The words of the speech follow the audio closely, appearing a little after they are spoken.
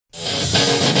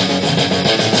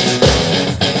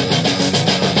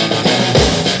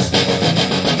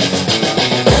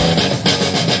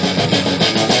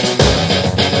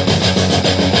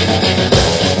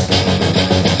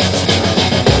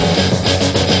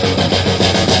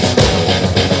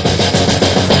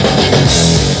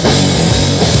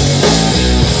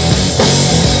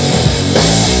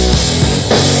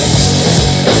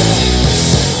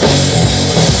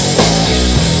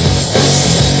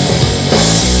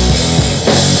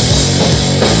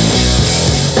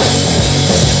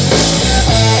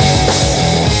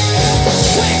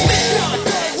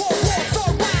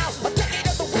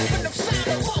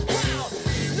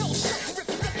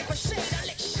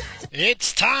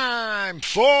time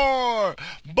for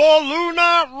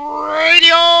Balloona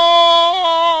Radio!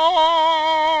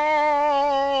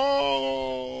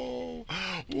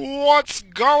 What's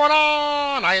going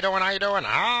on? How you doing?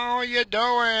 How you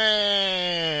doing?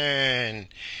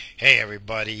 Hey,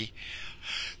 everybody.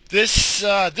 This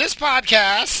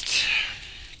podcast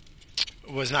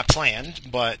was not planned,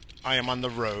 but I am on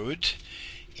the road.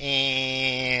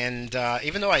 And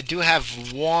even though I do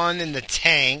have one in the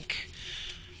tank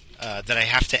that I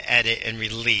have to edit and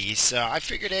release, I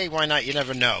figured, hey, why not? You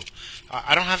never know.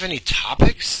 I don't have any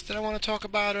topics that I want to talk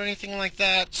about or anything like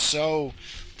that, so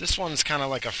this one's kind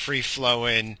of like a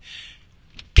free-flowing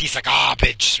piece of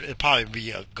garbage. It'll probably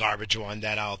be a garbage one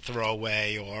that I'll throw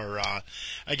away or,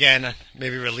 again,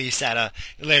 maybe release at a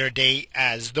later date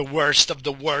as the worst of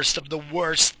the worst of the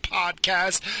worst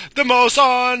podcast, the most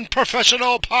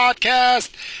unprofessional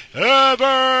podcast ever,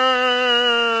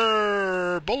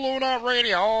 Balloona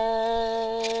Radio.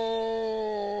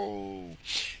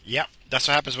 Yep, that's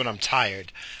what happens when I'm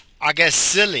tired. I get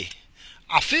silly.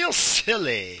 I feel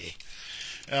silly.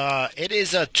 It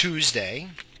is a Tuesday.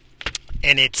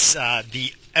 And it's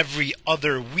the every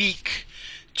other week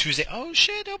Tuesday. Oh,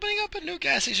 shit, opening up a new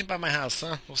gas station by my house,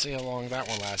 huh? We'll see how long that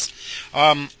one lasts.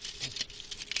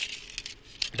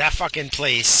 That fucking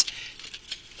place,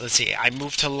 let's see, I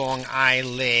moved to Long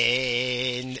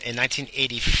Island in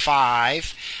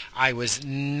 1985. I was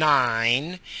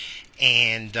 9,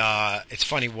 and it's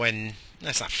funny when,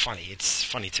 that's not funny, it's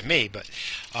funny to me, but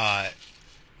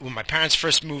when my parents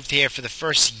first moved here for the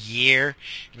first year,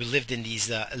 we lived in these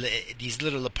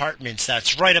little apartments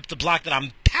that's right up the block that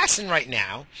I'm passing right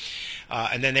now.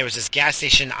 And then there was this gas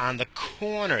station on the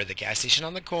corner.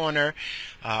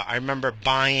 I remember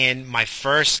buying my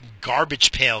first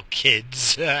Garbage Pail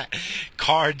Kids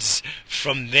cards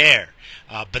from there.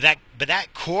 But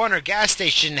that corner gas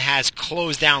station has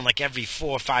closed down like every 4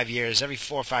 or 5 years. Every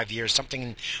 4 or 5 years,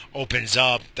 something opens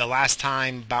up. The last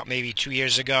time, about maybe 2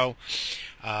 years ago,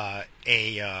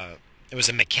 it was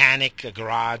a mechanic, a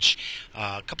garage.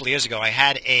 A couple of years ago, I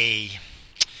had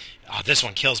this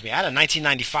one kills me. I had a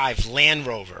 1995 Land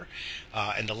Rover,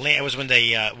 and it was when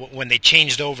they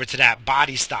changed over to that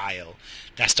body style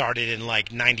that started in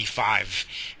like 95,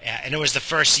 and it was the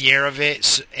first year of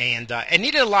it, and it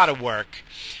needed a lot of work,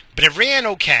 but it ran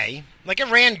okay. Like,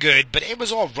 it ran good, but it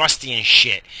was all rusty and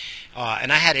shit.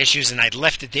 And I had issues, and I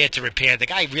left it there to repair. The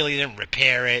guy really didn't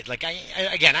repair it. Like, I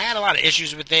had a lot of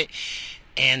issues with it,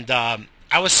 and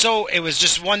it was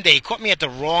just one day. He caught me at the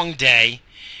wrong day.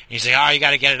 And he's like, oh, you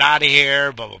got to get it out of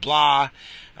here, blah, blah, blah.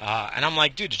 And I'm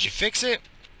like, dude, did you fix it?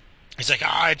 He's like,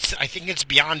 I think it's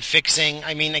beyond fixing.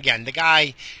 I mean, again, the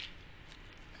guy,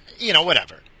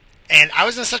 whatever. And I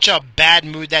was in such a bad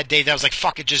mood that day that I was like,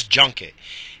 fuck it, just junk it.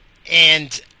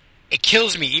 And it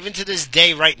kills me, even to this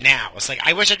day right now. It's like,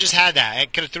 I wish I just had that. I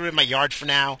could have threw it in my yard for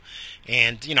now,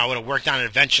 and, I would have worked on it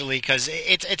eventually, because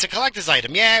it's a collector's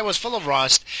item. Yeah, it was full of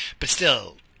rust, but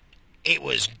still, it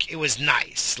was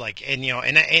nice. Like, and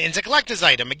it's a collector's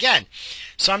item, again.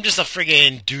 So I'm just a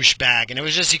friggin' douchebag, and it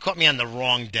was just, he caught me on the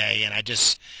wrong day, and I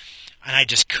just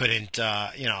couldn't,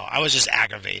 I was just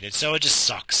aggravated. So it just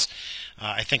sucks.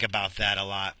 I think about that a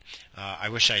lot. I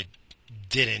wish I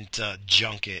didn't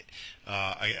junk it.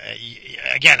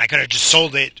 Again, I could have just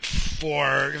sold it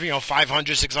for $500,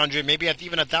 $600, maybe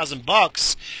even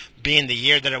 $1,000, being the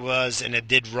year that it was, and it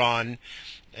did run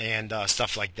and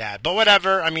stuff like that. But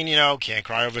whatever. I mean, can't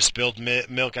cry over spilled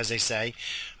milk, as they say.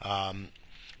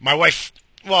 My wife,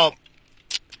 whatever.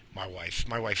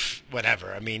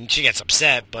 I mean, she gets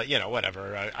upset, but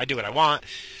whatever. I do what I want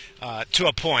to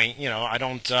a point.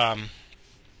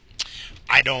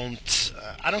 I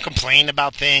don't complain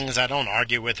about things. I don't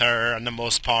argue with her on the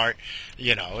most part.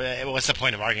 What's the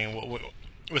point of arguing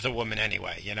with a woman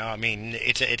anyway? I mean,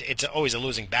 it's always a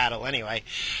losing battle anyway.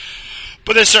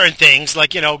 But there's certain things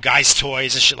like, guys'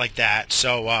 toys and shit like that.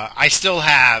 So I still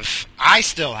have a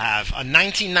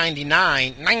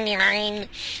 1999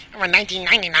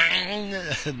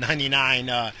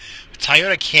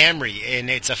 Toyota Camry, and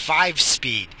it's a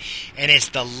 5-speed, and it's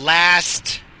the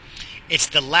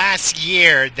last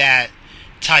year that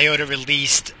Toyota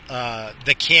released the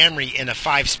Camry in a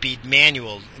 5-speed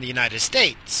manual in the United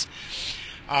States.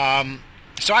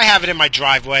 So I have it in my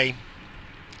driveway.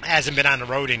 It hasn't been on the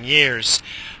road in years.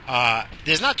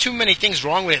 There's not too many things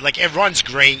wrong with it. Like, it runs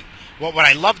great. What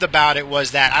I loved about it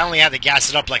was that I only had to gas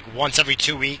it up like once every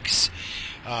 2 weeks.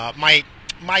 My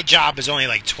job is only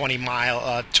like 20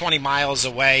 miles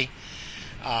away.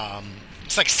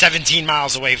 It's like 17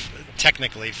 miles away,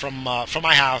 technically, from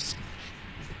my house.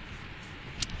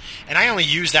 And I only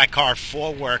used that car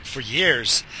for work for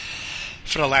years,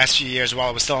 for the last few years while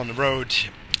I was still on the road.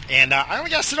 And I only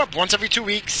got to sit up once every 2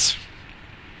 weeks.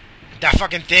 That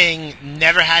fucking thing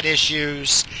never had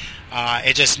issues.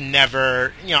 It just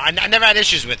never, I never had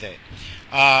issues with it.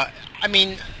 I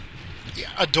mean,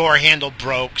 a door handle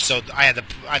broke, so I had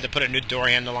to put a new door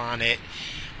handle on it.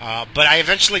 But I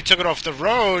eventually took it off the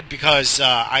road because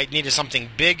I needed something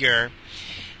bigger.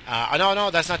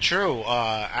 No, that's not true.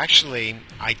 Actually,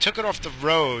 I took it off the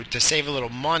road to save a little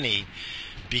money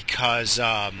because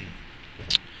the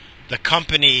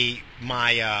company,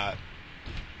 I'm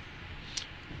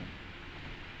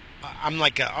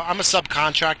a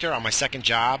subcontractor on my second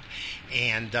job,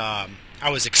 and I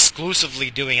was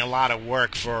exclusively doing a lot of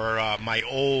work for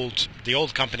the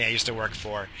old company I used to work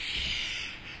for,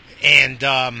 and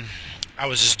I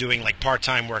was just doing like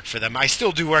part-time work for them. I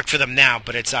still do work for them now,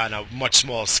 but it's on a much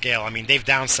smaller scale. I mean, they've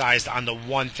downsized on the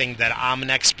one thing that I'm an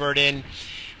expert in,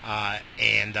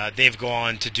 and they've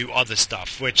gone to do other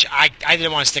stuff, which I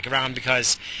didn't want to stick around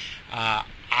because I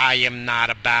am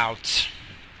not about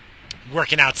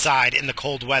working outside in the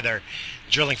cold weather,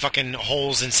 drilling fucking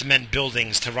holes in cement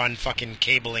buildings to run fucking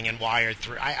cabling and wire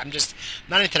through. I'm just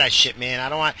not into that shit, man.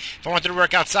 If I wanted to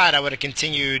work outside, I would have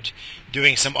continued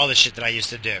doing some other shit that I used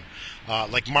to do.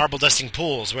 Like marble dusting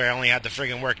pools, where I only had to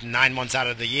friggin' work 9 months out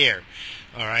of the year.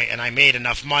 All right, and I made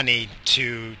enough money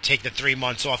to take the 3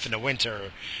 months off in the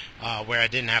winter, where I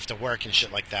didn't have to work and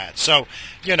shit like that. So,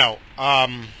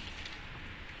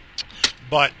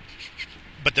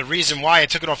 but the reason why I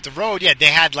took it off the road, yeah, they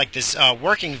had like this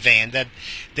working van that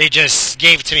they just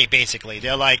gave to me. Basically,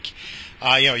 they're like,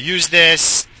 use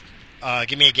this,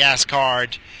 give me a gas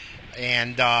card,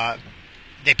 and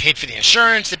they paid for the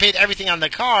insurance, they paid everything on the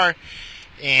car,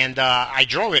 and I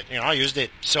drove it. I used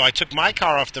it. So I took my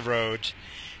car off the road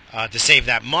to save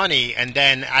that money, and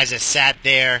then as it sat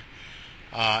there,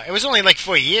 it was only like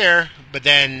for a year, but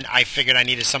then I figured I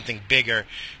needed something bigger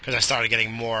because I started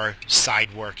getting more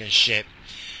side work and shit.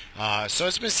 So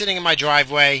it's been sitting in my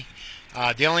driveway.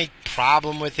 The only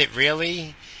problem with it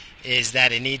really is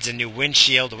that it needs a new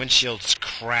windshield. The windshield's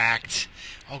cracked.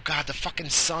 Oh god, the fucking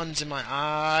sun's in my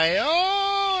eye.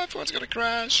 Oh, everyone's gonna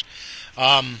crash.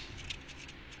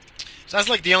 So that's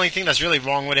like the only thing that's really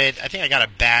wrong with it. I think I got a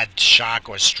bad shock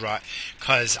or strut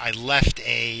because I left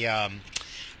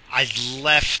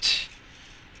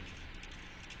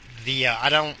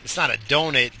it's not a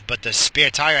donut, but the spare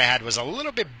tire I had was a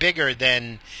little bit bigger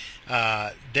than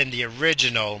the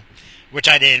original, which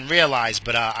I didn't realize,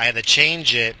 but I had to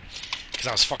change it because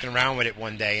I was fucking around with it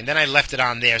one day, and then I left it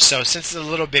on there. So since it's a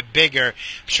little bit bigger,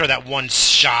 I'm sure that one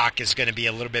shock is going to be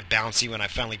a little bit bouncy when I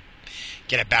finally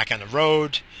get it back on the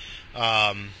road.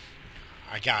 I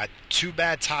got 2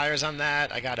 bad tires on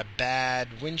that. I got a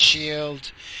bad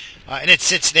windshield. And it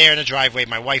sits there in the driveway.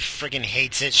 My wife friggin'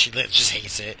 hates it. She just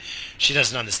hates it. She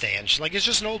doesn't understand. She's like, it's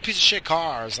just an old piece of shit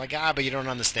car. I was like, but you don't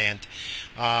understand.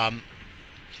 And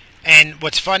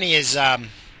what's funny is,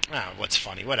 what's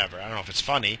funny? Whatever. I don't know if it's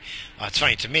funny. It's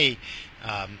funny to me.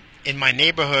 In my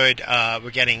neighborhood,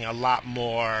 we're getting a lot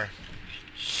more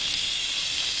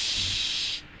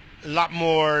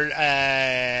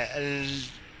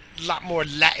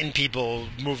Latin people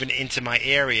moving into my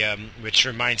area, which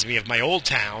reminds me of my old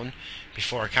town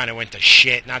before it kind of went to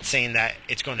shit. Not saying that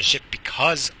it's going to shit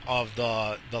because of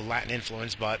the Latin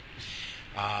influence, but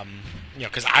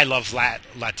because I love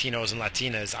Latinos and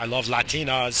Latinas. I love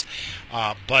Latinas,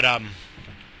 but I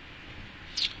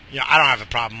don't have a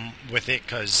problem with it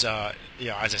because as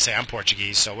I say, I'm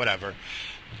Portuguese, so whatever.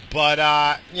 But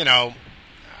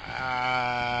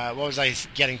what was I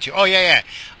getting to? Oh, yeah.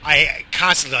 I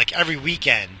constantly, like every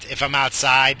weekend, if I'm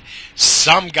outside,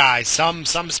 some guy, some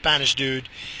Spanish dude,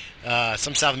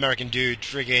 some South American dude,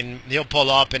 friggin', he'll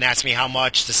pull up and ask me how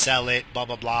much to sell it, blah,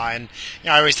 blah, blah. And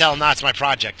I always tell him, no, it's my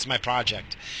project. It's my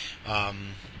project.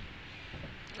 And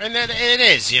then it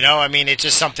is, I mean, it's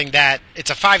just something that,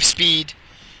 it's a 5-speed.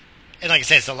 And like I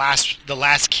said, it's the last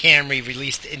Camry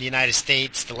released in the United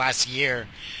States, the last year.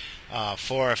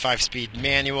 4 or 5-speed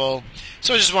manual.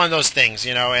 So it's just one of those things,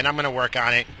 and I'm going to work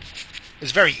on it.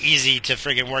 It's very easy to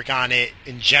friggin' work on it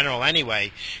in general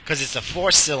anyway, because it's a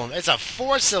 4-cylinder. It's a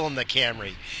 4-cylinder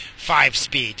Camry,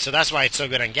 5-speed. So that's why it's so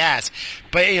good on gas.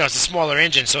 But it's a smaller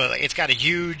engine, so it's got a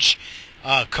huge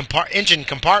engine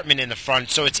compartment in the front,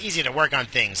 so it's easy to work on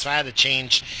things. So I had to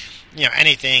change,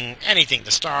 anything,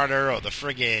 the starter or the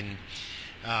friggin'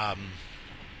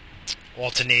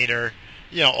 alternator.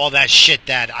 All that shit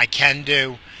that I can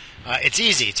do. It's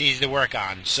easy to work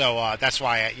on. So that's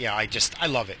why I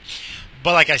love it.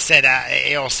 But like I said,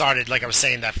 it all started, like I was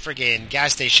saying, that friggin'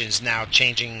 gas station's now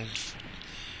changing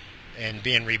and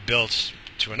being rebuilt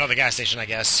to another gas station, I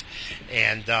guess,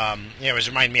 and it was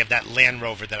reminding me of that Land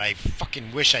Rover that I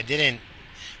fucking wish I didn't.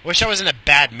 Wish I was in a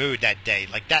bad mood that day.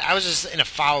 Like that, I was just in a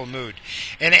foul mood,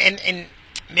 and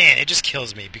man, it just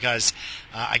kills me because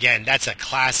again, that's a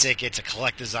classic. It's a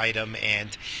collector's item,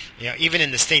 and even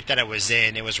in the state that I was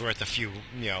in, it was worth a few,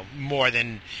 more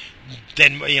than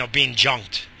being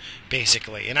junked,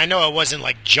 basically. And I know it wasn't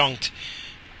like junked.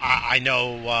 I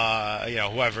know,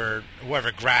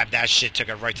 whoever grabbed that shit took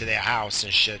it right to their house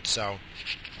and shit. So,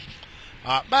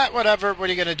 but whatever. What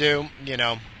are you gonna do?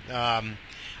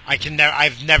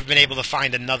 I've never been able to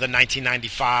find another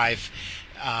 1995.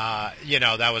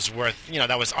 That was worth.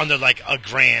 That was under like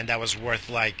 $1,000. That was worth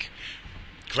like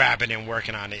grabbing and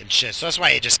working on it and shit. So that's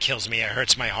why it just kills me. It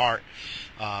hurts my heart.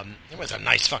 It was a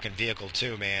nice fucking vehicle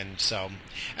too, man. So,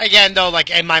 again, though,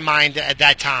 like in my mind at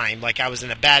that time, like I was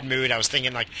in a bad mood. I was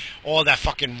thinking like all that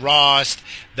fucking rust,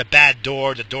 the bad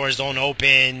door, the doors don't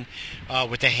open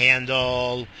with the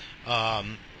handle.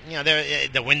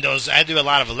 The windows. I do a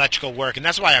lot of electrical work, and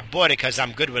that's why I bought it because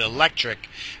I'm good with electric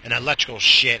and electrical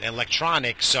shit, and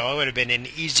electronics. So it would have been an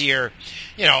easier,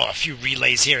 a few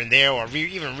relays here and there, or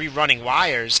even rerunning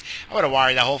wires. I would have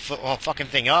wired the whole fucking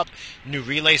thing up, new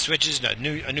relay switches, a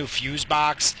new fuse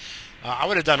box. I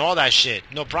would have done all that shit,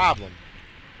 no problem.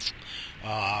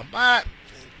 But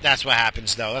that's what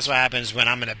happens, though. That's what happens when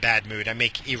I'm in a bad mood. I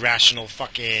make irrational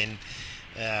fucking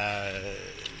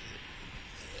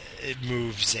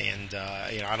moves, and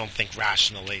I don't think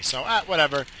rationally. So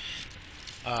whatever.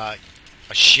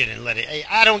 Shit and let it.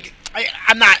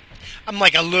 I'm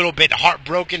like a little bit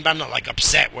heartbroken, but I'm not like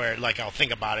upset where like I'll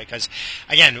think about it. Because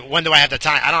again, when do I have the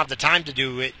time? I don't have the time to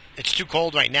do it. It's too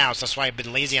cold right now, so that's why I've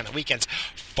been lazy on the weekends.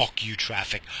 Fuck you,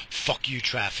 traffic. Fuck you,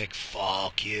 traffic.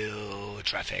 Fuck you,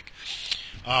 traffic.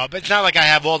 But it's not like I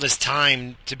have all this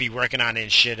time to be working on it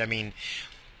and shit. I mean,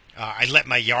 I let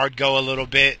my yard go a little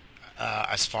bit.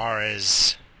 As far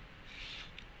as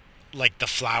like the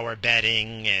flower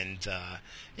bedding and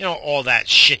all that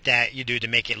shit that you do to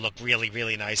make it look really,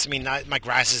 really nice. I mean, my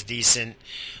grass is decent.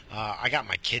 I got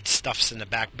my kids' stuffs in the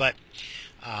back, but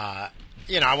I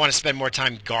want to spend more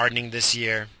time gardening this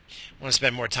year. I want to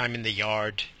spend more time in the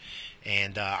yard,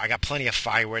 and I got plenty of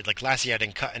firewood. Like last year, I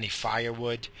didn't cut any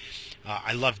firewood.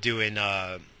 I love doing.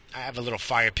 I have a little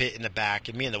fire pit in the back,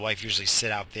 and me and the wife usually sit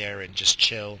out there and just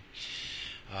chill.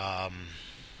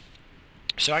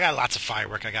 So I got lots of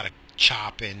firework. I got to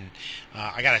chop, and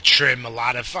I got to trim a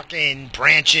lot of fucking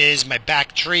branches. My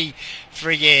back tree,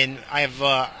 friggin', I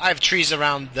have trees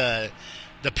around the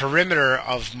perimeter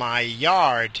of my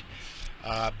yard,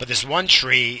 but this one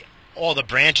tree, all the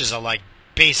branches are like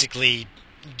basically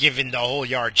giving the whole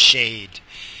yard shade.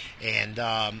 And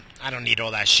I don't need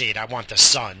all that shade. I want the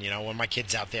sun. When my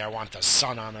kid's out there, I want the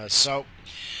sun on us. So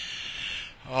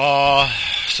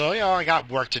I got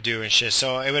work to do and shit.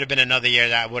 So it would have been another year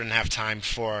that I wouldn't have time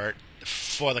for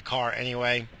the car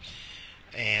anyway.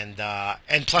 And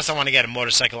plus I want to get a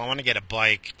motorcycle. I want to get a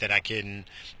bike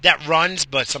that runs,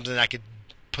 but something that I could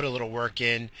put a little work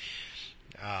in.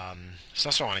 So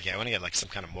that's what I want to get. I want to get like some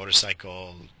kind of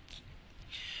motorcycle.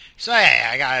 So yeah,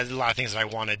 I got a lot of things that I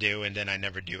want to do, and then I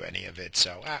never do any of it.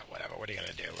 So whatever. What are you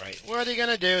gonna do, right? What are you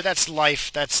gonna do? That's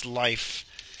life. That's life.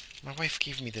 My wife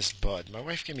gave me this bud. My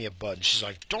wife gave me a bud, and she's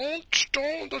like, don't,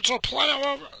 that's a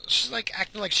plant. She's like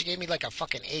acting like she gave me like a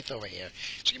fucking eighth over here.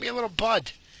 She gave me a little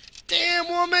bud. Damn,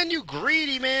 woman, you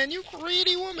greedy, man. You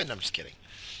greedy woman. I'm just kidding.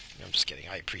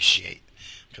 I appreciate,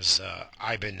 because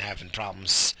I've been having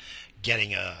problems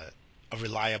getting a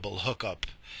reliable hookup,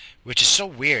 which is so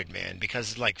weird, man,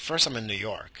 because like first I'm in New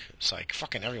York. It's like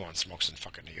fucking everyone smokes in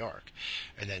fucking New York.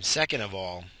 And then second of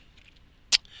all,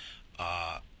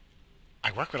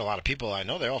 I work with a lot of people. I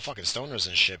know they're all fucking stoners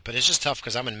and shit, but it's just tough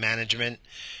because I'm in management.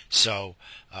 So,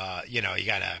 you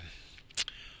gotta.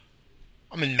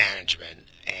 I'm in management,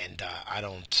 and I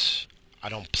don't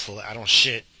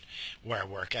shit where I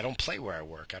work. I don't play where I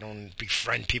work. I don't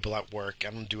befriend people at work. I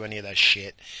don't do any of that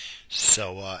shit.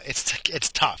 So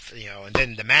it's tough, And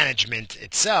then the management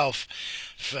itself,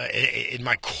 in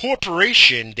my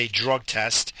corporation, they drug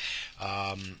test.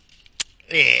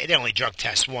 They only drug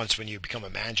test once when you become a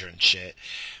manager and shit.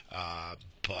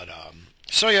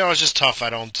 So it's just tough. I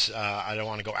don't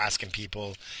want to go asking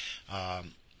people.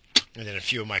 And then a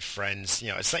few of my friends,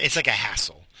 it's like a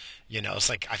hassle. It's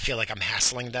like I feel like I'm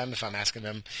hassling them if I'm asking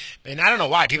them. And I don't know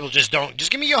why people just don't.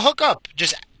 Just give me your hookup.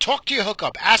 Just talk to your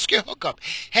hookup. Ask your hookup.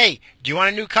 Hey, do you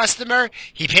want a new customer?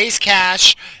 He pays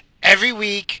cash every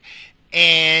week.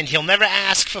 And he'll never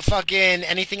ask for fucking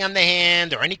anything on the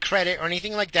hand or any credit or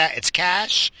anything like that. It's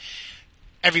cash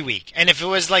every week. And if it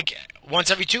was like once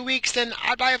every 2 weeks, then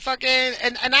I'd buy a fucking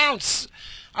an ounce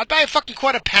I'd buy a fucking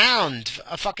quarter pound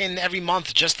a fucking every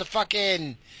month just to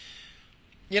fucking,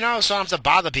 so I don't have to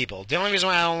bother people. The only reason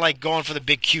why I don't like going for the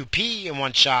big QP in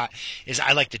one shot is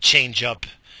I like to change up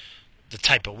the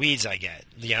type of weeds I get.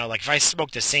 Like if I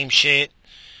smoke the same shit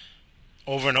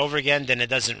over and over again, then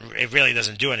it really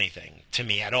doesn't do anything to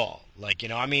me at all. Like,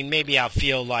 I mean, maybe I'll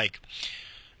feel like,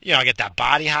 I get that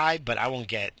body high, but I won't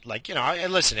get like,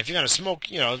 listen, if you're gonna smoke,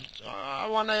 I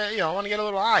want to get a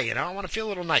little high, I want to feel a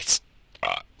little nice.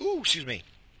 Ooh, excuse me.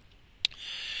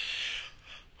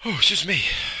 Oh, excuse me.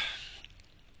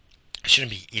 I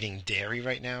shouldn't be eating dairy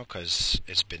right now because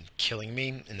it's been killing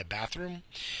me in the bathroom.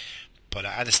 But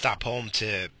I had to stop home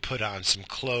to put on some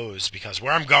clothes because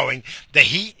where I'm going, the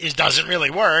heat doesn't really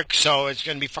work, so it's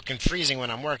going to be fucking freezing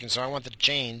when I'm working, so I wanted to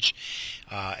change.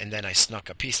 And then I snuck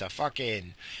a piece of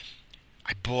fucking...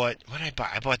 what did I buy?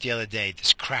 I bought the other day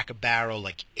this Cracker Barrel,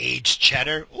 like, aged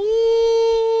cheddar.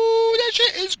 Ooh, that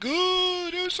shit is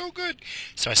good. It was so good.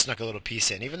 So I snuck a little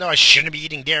piece in, even though I shouldn't be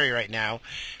eating dairy right now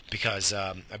because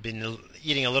I've been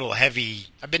eating a little heavy.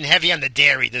 I've been heavy on the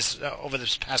dairy over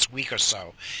this past week or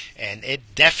so, and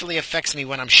it definitely affects me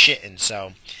when I'm shitting.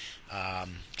 So I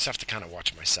have to kind of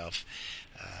watch myself.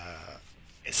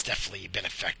 It's definitely been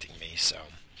affecting me. So,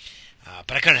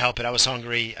 but I couldn't help it. I was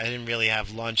hungry. I didn't really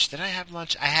have lunch. Did I have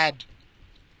lunch? I had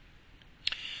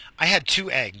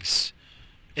 2 eggs,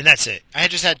 and that's it. I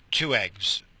had just had 2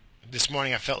 eggs. This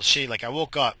morning I felt shitty. Like I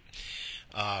woke up.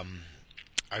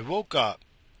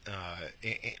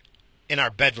 In our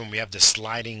bedroom. We have this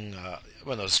sliding,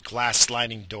 one of those glass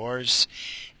sliding doors,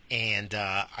 and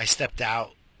I stepped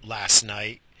out last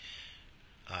night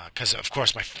because, of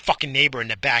course, my fucking neighbor in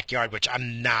the backyard, which I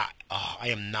am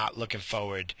not looking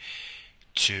forward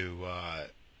to.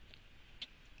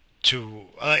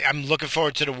 I'm looking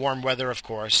forward to the warm weather, of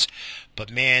course, but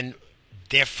man,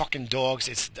 their fucking dogs.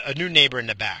 It's a new neighbor in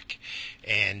the back,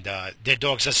 and their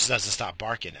dogs just doesn't stop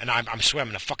barking. And I swear I'm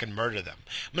gonna fucking murder them.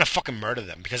 I'm gonna fucking murder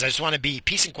them because I just want to be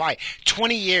peace and quiet.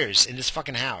 20 years in this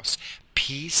fucking house,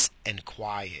 peace and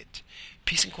quiet,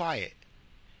 peace and quiet,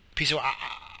 peace.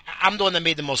 I'm the one that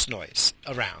made the most noise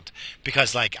around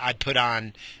because, like, I'd put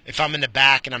on if I'm in the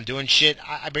back and I'm doing shit.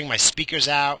 I bring my speakers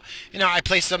out. I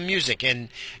play some music, and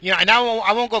and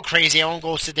I won't go crazy. I won't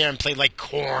go sit there and play like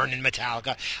Korn and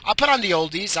Metallica. I'll put on the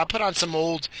oldies. I'll put on some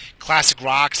old classic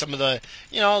rock, some of the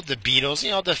the Beatles,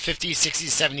 the 50s, 60s,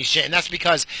 70s shit. And that's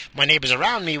because my neighbors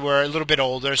around me were a little bit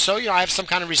older, so I have some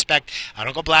kind of respect. I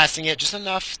don't go blasting it, just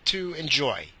enough to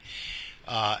enjoy.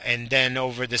 And then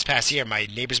over this past year, my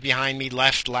neighbors behind me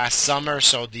left last summer,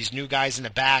 so these new guys in the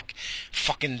back,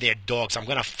 fucking their dogs, I'm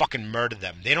gonna fucking murder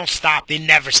them. They don't stop. They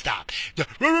never stop.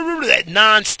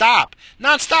 Non-stop.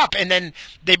 Non-stop. And then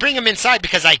they bring them inside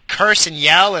because I curse and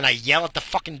yell at the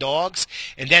fucking dogs,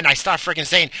 and then I start freaking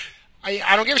saying,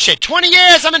 I don't give a shit. 20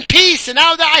 years, I'm in peace, and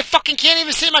now that I fucking can't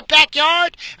even sit in my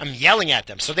backyard, I'm yelling at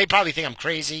them. So they probably think I'm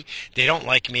crazy. They don't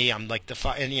like me. I'm like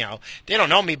and they don't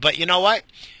know me, but you know what?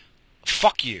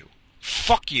 Fuck you.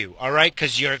 Fuck you, alright?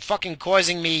 Because you're fucking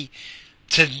causing me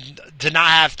to not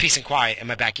have peace and quiet in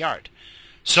my backyard.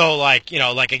 So, like,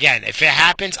 again, if it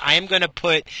happens, I am going to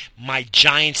put my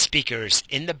giant speakers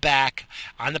in the back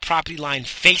on the property line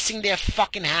facing their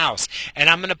fucking house,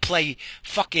 and I'm going to play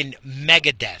fucking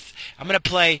Megadeth. I'm going to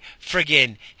play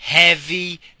friggin'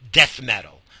 heavy death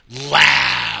metal.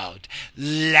 Loud.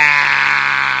 Loud.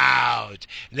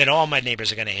 And then all my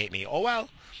neighbors are going to hate me. Oh, well.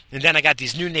 And then I got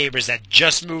these new neighbors that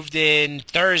just moved in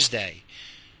Thursday.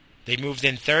 They moved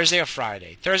in Thursday or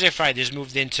Friday. Thursday or Friday, they just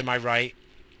moved in to my right.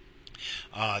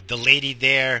 The lady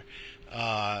there,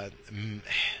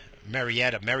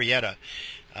 Marietta,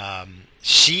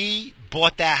 she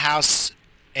bought that house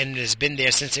and has been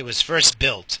there since it was first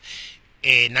built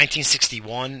in 1961,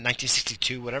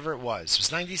 1962, whatever it was. It was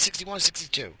 1961,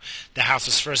 62. The house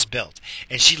was first built.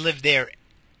 And she lived there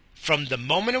from the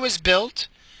moment it was built.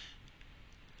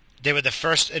 They were the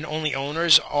first and only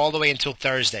owners all the way until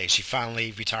Thursday. She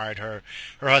finally retired. Her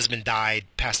husband died,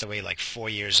 passed away like 4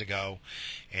 years ago.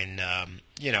 And,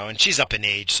 and she's up in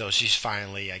age, so she's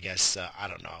finally, I guess, I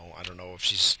don't know. I don't know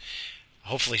if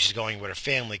hopefully she's going with her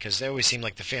family because they always seemed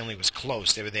like the family was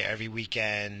close. They were there every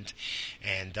weekend.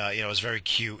 And, it was very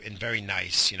cute and very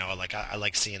nice. I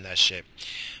like seeing that shit.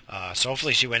 So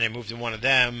hopefully she went and moved in one of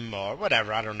them or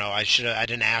whatever. I don't know. I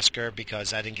didn't ask her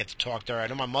because I didn't get to talk to her. I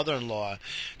know my mother-in-law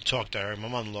talked to her. My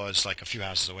mother-in-law is like a few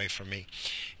houses away from me,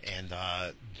 and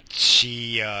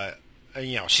she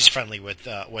she's friendly with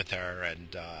her,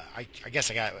 and I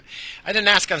guess I didn't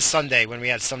ask on Sunday when we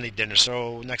had Sunday dinner.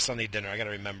 So next Sunday dinner, I got to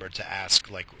remember to ask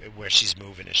like where she's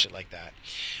moving and shit like that.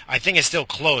 I think it's still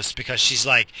close because she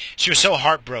was so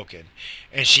heartbroken,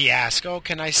 and she asked, "Oh,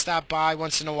 can I stop by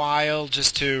once in a while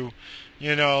just to."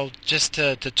 Just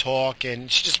to talk,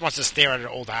 and she just wants to stare at her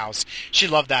old house. She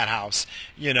loved that house.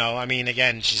 I mean,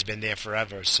 again, she's been there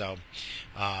forever. So,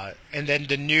 and then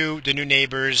the new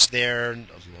neighbors, they're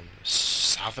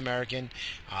South American.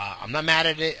 I'm not mad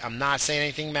at it. I'm not saying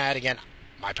anything mad. Again,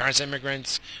 my parents are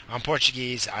immigrants. I'm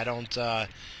Portuguese. I don't, I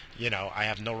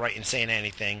have no right in saying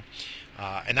anything.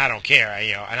 And I don't care.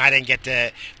 And I didn't get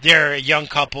to. They're a young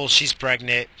couple. She's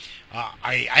pregnant.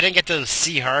 I didn't get to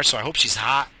see her, so I hope she's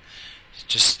hot.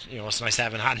 Just it's nice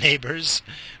having hot neighbors.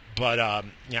 But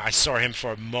I saw him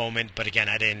for a moment, but again,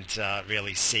 I didn't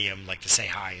really see him like to say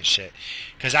hi and shit.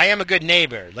 Because I am a good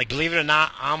neighbor. Like, believe it or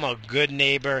not, I'm a good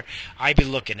neighbor. I be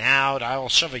looking out. I'll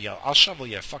shovel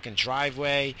your fucking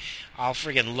driveway. I'll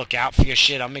friggin' look out for your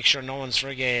shit. I'll make sure no one's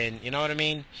friggin', you know what I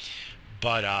mean?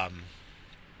 But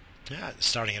yeah,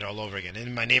 starting it all over again.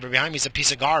 And my neighbor behind me is a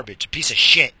piece of garbage, a piece of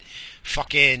shit.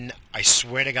 Fucking, I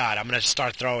swear to God, I'm gonna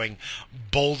start throwing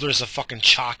boulders of fucking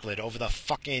chocolate over the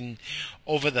friggin'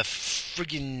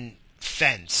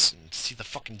 fence and see the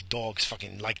fucking dogs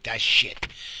fucking like that shit.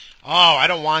 Oh, I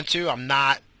don't want to. I'm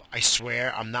not. I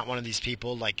swear, I'm not one of these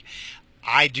people. Like,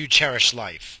 I do cherish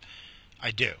life.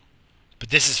 I do. But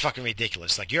this is fucking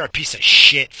ridiculous. Like, you're a piece of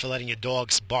shit for letting your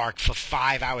dogs bark for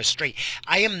 5 hours straight.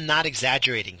 I am not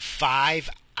exaggerating.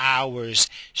 5 hours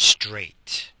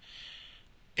straight.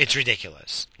 It's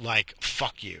ridiculous. Like,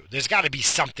 fuck you. There's got to be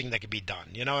something that could be done.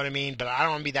 You know what I mean? But I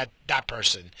don't want to be that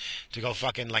person to go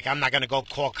fucking, like, I'm not going to go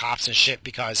call cops and shit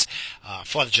because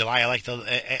 4th of July,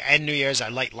 and New Year's, I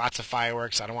light lots of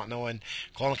fireworks. I don't want no one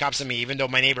calling cops on me, even though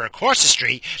my neighbor across the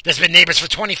street, there's been neighbors for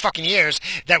 20 fucking years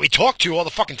that we talk to all the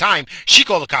fucking time. She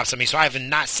called the cops on me, so I have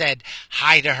not said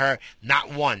hi to her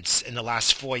not once in the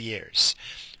last 4 years.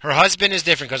 Her husband is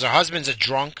different because her husband's a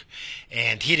drunk,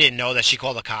 and he didn't know that she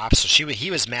called the cops. So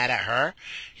he was mad at her.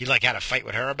 He like had a fight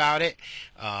with her about it.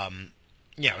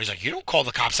 He's like, you don't call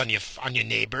the cops on your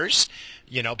neighbors,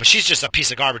 But she's just a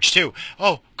piece of garbage too.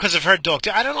 Oh, because of her dog.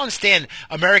 I don't understand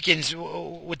Americans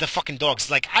with the fucking dogs.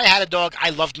 Like, I had a dog.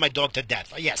 I loved my dog to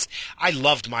death. Yes, I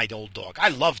loved my old dog. I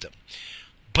loved him,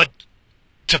 but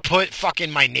to put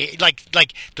fucking my name, like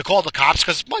to call the cops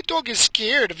because my dog is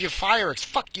scared of your fireworks.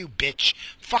 Fuck you, bitch.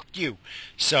 Fuck you.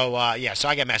 So so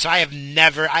I get mad. So I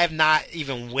have not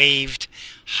even waved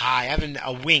hi. I haven't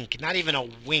a wink, not even a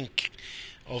wink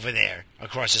over there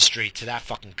across the street to that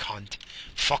fucking cunt.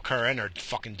 Fuck her and her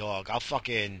fucking dog. I'll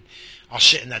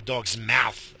shit in that dog's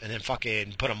mouth and then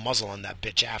fucking put a muzzle on that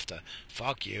bitch after.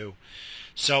 Fuck you.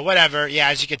 So whatever. Yeah,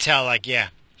 as you can tell, like, yeah.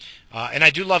 And I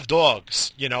do love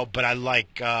dogs, but I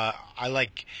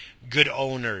like good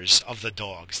owners of the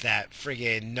dogs that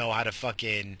friggin' know how to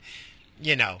fucking,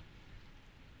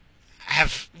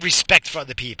 have respect for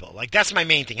other people. Like, that's my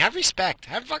main thing. Have respect.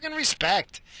 Have fucking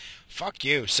respect. Fuck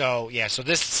you. So, yeah, so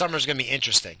this summer's going to be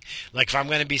interesting. Like, if I'm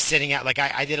going to be sitting at, like,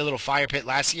 I did a little fire pit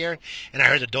last year, and I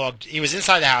heard the dog, he was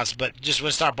inside the house, but just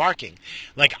would start barking.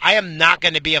 Like, I am not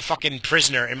going to be a fucking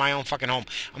prisoner in my own fucking home.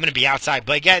 I'm going to be outside.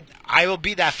 But again, I will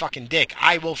be that fucking dick.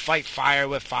 I will fight fire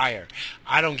with fire.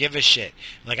 I don't give a shit.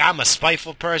 Like, I'm a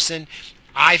spiteful person.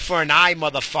 Eye for an eye,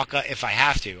 motherfucker, if I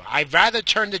have to. I'd rather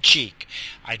turn the cheek.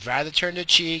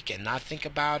 And not think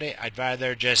about it. I'd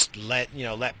rather just let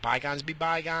bygones be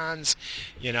bygones.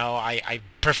 I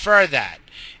prefer that.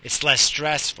 It's less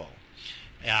stressful.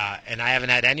 And I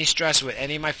haven't had any stress with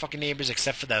any of my fucking neighbors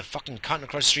except for the fucking cunt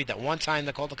across the street that one time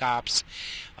they called the cops.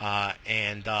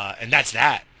 And that's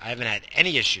that. I haven't had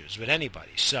any issues with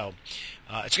anybody. So,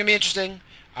 it's going to be interesting.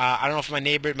 I don't know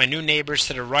if my new neighbors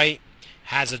to the right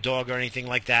has a dog or anything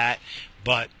like that,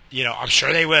 but I'm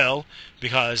sure they will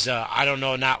because I don't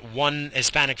know not one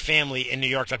Hispanic family in New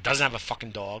York that doesn't have a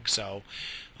fucking dog. So,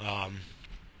 and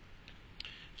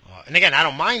again, I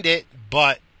don't mind it,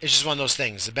 but it's just one of those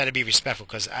things. It better be respectful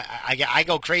because I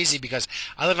go crazy because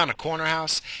I live on a corner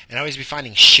house and I always be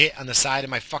finding shit on the side of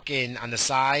my fucking by the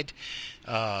side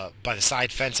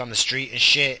fence on the street and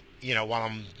shit. While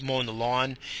I'm mowing the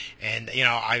lawn, and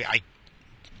I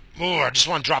just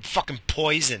want to drop fucking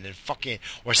poison and fucking,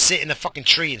 or sit in the fucking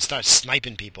tree and start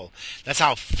sniping people. That's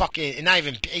how fucking, and not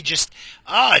even, it just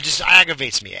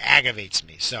aggravates me. It aggravates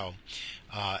me. So,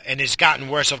 and it's gotten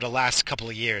worse over the last couple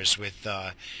of years with,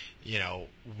 the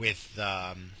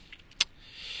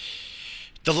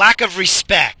lack of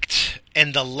respect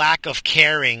and the lack of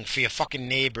caring for your fucking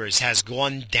neighbors has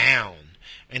gone down.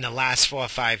 in the last 4 or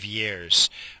 5 years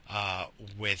uh,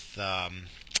 with um,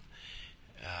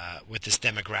 with this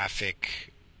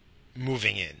demographic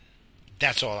moving in.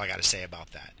 That's all I got to say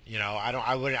about that. I don't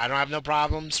have no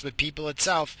problems with people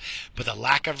itself, but the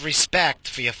lack of respect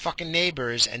for your fucking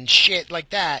neighbors and shit like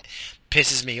that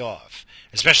pisses me off.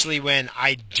 Especially when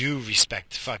I do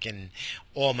respect fucking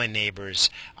all my neighbors.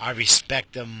 I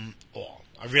respect them all.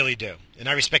 I really do. And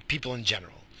I respect people in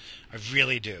general. I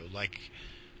really do. Like,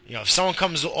 if someone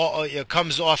comes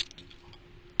off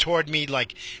toward me,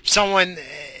 like, if someone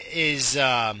is,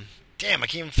 damn, I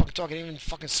can't even fucking talk. I can't even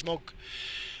fucking smoke.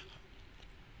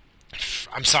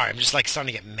 I'm sorry, I'm just like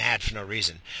starting to get mad for no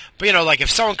reason. But like if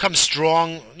someone comes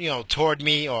strong, toward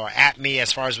me or at me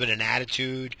as far as with an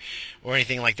attitude or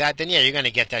anything like that, then yeah, you're gonna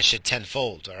get that shit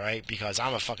tenfold, all right? Because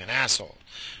I'm a fucking asshole,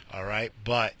 all right?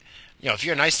 But if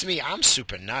you're nice to me, I'm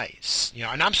super nice,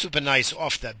 and I'm super nice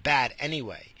off the bat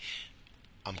anyway.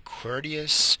 I'm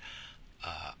courteous.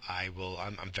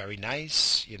 I'm very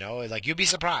nice. Like you'd be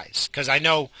surprised because I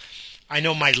know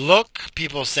my look.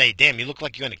 People say, "Damn, you look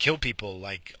like you're gonna kill people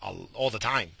like all the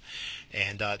time,"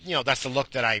 and that's the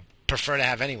look that I prefer to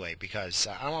have anyway because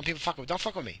I don't want people don't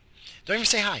fuck with me. Don't even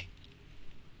say hi.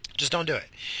 Just don't do it.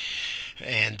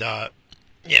 And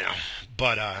you know,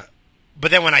 but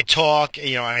then when I talk,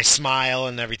 and I smile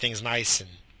and everything's nice and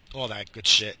all that good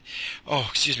shit. Oh,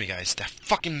 excuse me, guys. That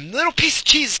fucking little piece of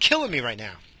cheese is killing me right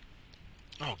now.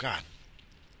 Oh God,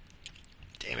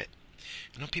 damn it!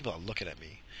 People are looking at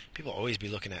me. People always be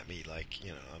looking at me like,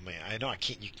 I mean, I know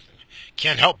you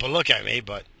can't help but look at me,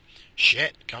 but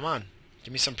shit, come on.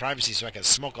 Give me some privacy so I can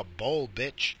smoke a bowl,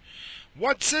 bitch.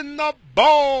 What's in the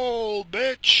bowl,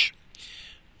 bitch?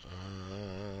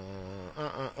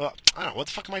 I don't know, what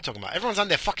the fuck am I talking about? Everyone's on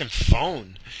their fucking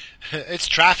phone. It's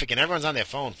traffic and everyone's on their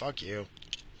phone. Fuck you.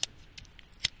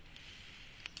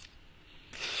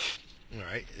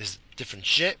 Alright, this is different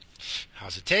shit.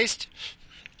 How's it taste?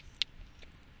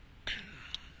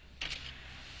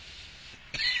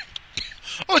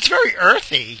 Oh, it's very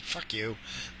earthy. Fuck you.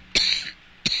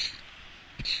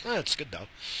 Oh, it's good though.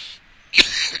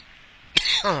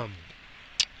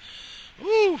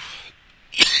 Woo.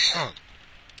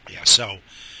 Yeah. So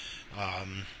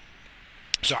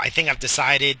I think I've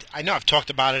decided. I know I've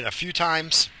talked about it a few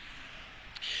times,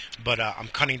 but I'm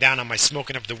cutting down on my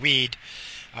smoking of the weed.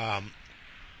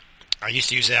 I used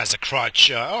to use it as a crutch.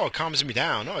 It calms me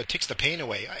down. Oh, it takes the pain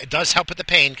away. It does help with the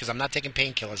pain because I'm not taking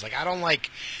painkillers. Like I don't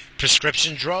like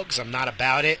prescription drugs. I'm not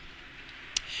about it.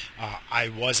 I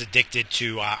was addicted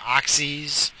to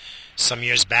oxys some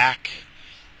years back,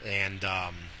 and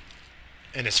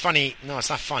it's funny. No, it's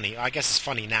not funny. I guess it's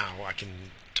funny now. I can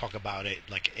talk about it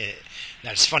like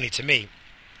that's funny to me.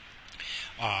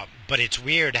 But it's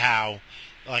weird how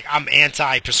like I'm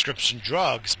anti-prescription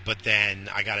drugs, but then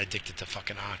I got addicted to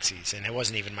fucking oxys, and it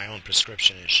wasn't even my own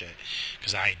prescription and shit.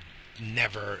 Because I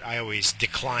always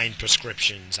decline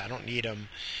prescriptions. I don't need them.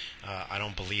 I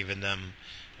don't believe in them.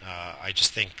 I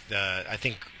just think I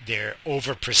think they're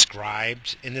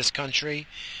overprescribed in this country.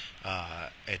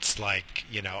 It's like,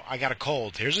 I got a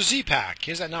cold. Here's a Z-Pack.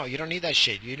 Here's that. No, you don't need that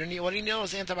shit. You don't need. What do you know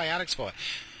is antibiotics for?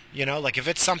 Like if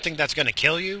it's something that's gonna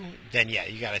kill you, then yeah,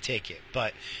 you gotta take it.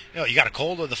 But you got a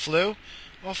cold or the flu,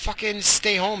 well, fucking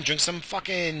stay home. Drink some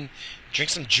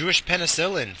Jewish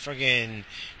penicillin, fucking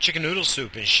chicken noodle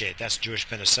soup and shit. That's Jewish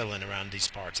penicillin around these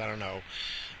parts. I don't know.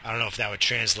 I don't know if that would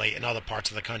translate in other parts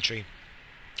of the country.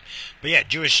 But yeah,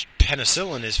 Jewish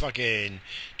penicillin is fucking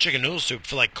chicken noodle soup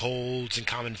for like colds and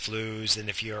common flus, and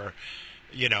if your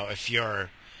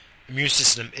immune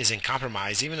system isn't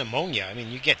compromised, even pneumonia. I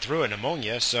mean, you get through a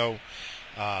pneumonia, so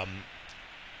I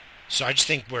just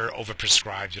think we're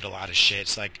overprescribed with a lot of shit.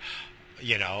 It's like,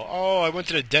 I went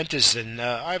to the dentist and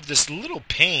I have this little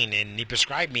pain, and he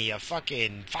prescribed me a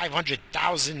fucking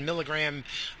 500,000 milligram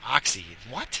oxy.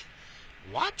 What?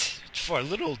 What? For a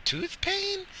little tooth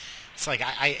pain? It's like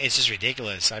it's just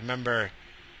ridiculous. I remember,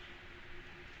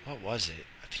 what was it?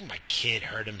 I think my kid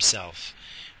hurt himself.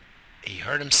 He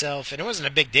hurt himself, and it wasn't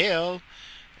a big deal.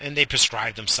 And they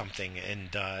prescribed him something,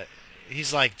 and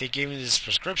he's like, they gave me this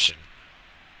prescription.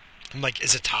 I'm like,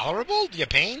 is it tolerable? Your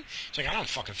pain? He's like, I don't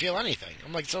fucking feel anything.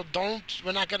 I'm like, so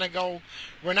we're not going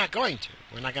to.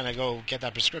 We're not going to go get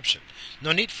that prescription.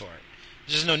 No need for it.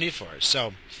 There's just no need for it.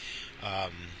 So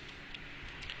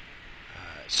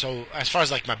as far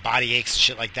as like my body aches and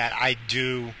shit like that, I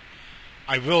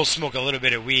will smoke a little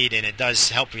bit of weed, and it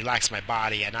does help relax my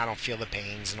body, and I don't feel the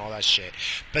pains and all that shit.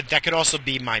 But that could also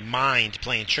be my mind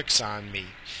playing tricks on me.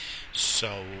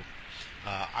 So,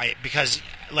 because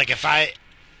like if I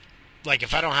like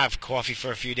if I don't have coffee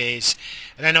for a few days,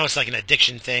 and I know it's like an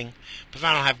addiction thing, but if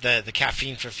I don't have the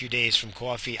caffeine for a few days from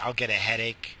coffee, I'll get a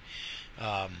headache.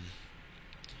 Um,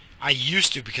 I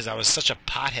used to because I was such a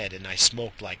pothead and I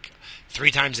smoked like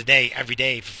 3 times a day, every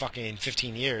day for fucking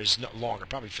 15 years, no longer,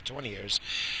 probably for 20 years.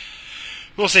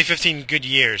 We'll say 15 good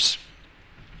years.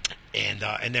 And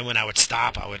then when I would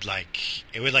stop, I would like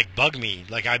it would like bug me.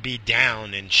 Like I'd be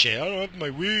down and shit. I don't have my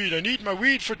weed. I need my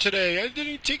weed for today. I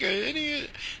didn't take any.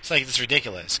 It's like it's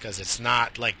ridiculous because it's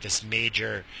not like this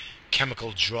major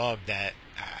chemical drug that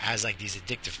has like these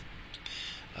addictive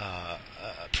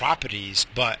properties,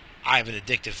 but I have an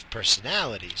addictive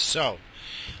personality, so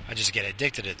I just get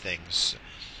addicted to things,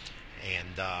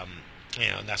 and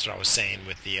that's what I was saying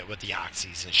with the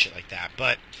oxys and shit like that.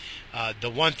 But the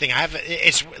one thing I have,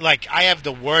 it's like I have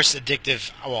the worst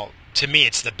addictive. Well, to me,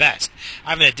 it's the best.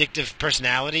 I have an addictive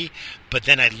personality, but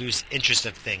then I lose interest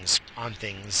of things,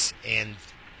 and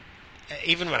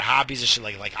even with hobbies and shit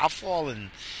like I'll fall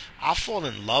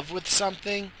in love with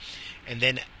something, and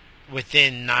then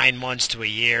within 9 months to a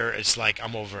year, it's like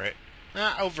I'm over it.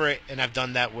 Over it, and I've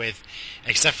done that with,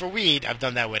 except for weed, I've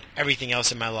done that with everything else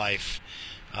in my life.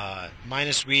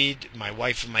 Minus weed, my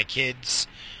wife and my kids.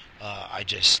 I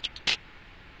just,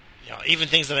 even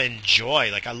things that I enjoy,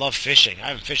 like I love fishing. I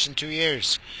haven't fished in 2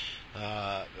 years.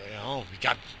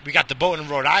 We got the boat in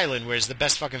Rhode Island, where it's the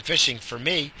best fucking fishing for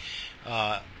me.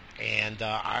 I didn't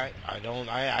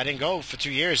go for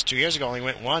 2 years. 2 years ago, I only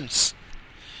went once.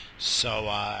 So,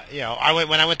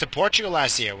 when I went to Portugal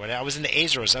last year, when I was in the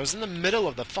Azores, I was in the middle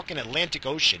of the fucking Atlantic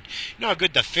Ocean. You know how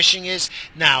good the fishing is?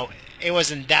 Now, it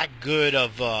wasn't that good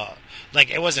of,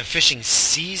 it wasn't fishing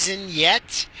season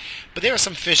yet, but there were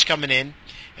some fish coming in,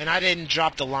 and I didn't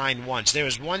drop the line once. There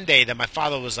was one day that my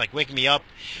father was, like, waking me up.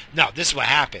 No, this is what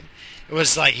happened. It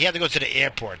was like, he had to go to the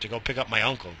airport to go pick up my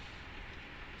uncle.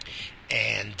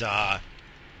 And,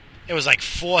 it was like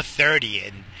 4:30,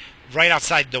 and right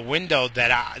outside the window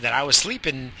that I was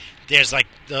sleeping, there's like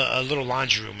a little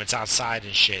laundry room. It's outside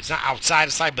and shit. It's not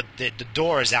outside, but the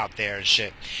door is out there and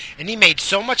shit. And he made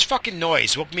so much fucking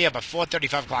noise, woke me up at 4:30,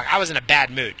 5 o'clock. I was in a bad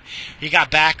mood. He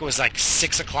got back, it was like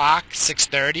 6 o'clock,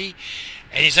 6:30,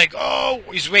 and he's like, oh,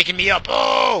 he's waking me up.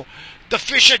 Oh, the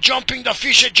fish are jumping,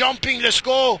 let's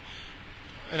go.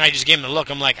 And I just gave him a look.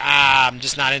 I'm like, I'm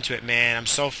just not into it, man. I'm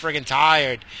so friggin'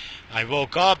 tired. I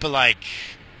woke up like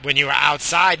when you were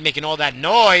outside making all that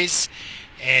noise,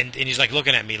 and he's like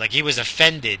looking at me like he was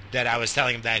offended that I was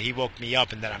telling him that he woke me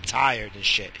up and that I'm tired and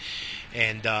shit.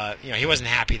 And he wasn't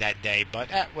happy that day,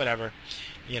 but whatever.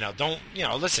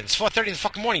 Listen, it's 4:30 in the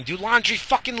fucking morning. Do laundry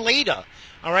fucking later.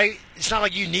 All right? It's not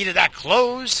like you needed that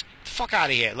clothes. Get the fuck out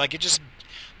of here. Like, it just,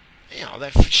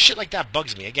 that shit like that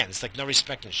bugs me. Again, it's like no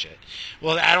respect and shit.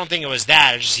 Well, I don't think it was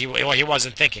that. It's just he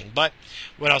wasn't thinking. But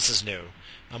what else is new?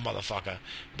 A motherfucker.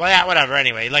 But yeah, whatever.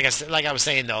 Anyway, like I was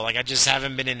saying though, like I just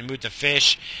haven't been in the mood to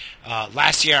fish.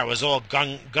 Last year I was all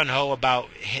gun ho about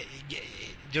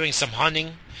doing some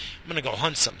hunting. I'm gonna go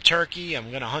hunt some turkey.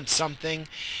 I'm gonna hunt something.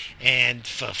 And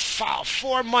for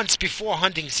 4 months before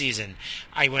hunting season,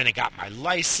 I went and got my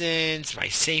license, my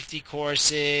safety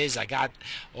courses. I got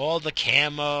all the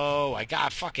camo. I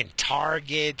got fucking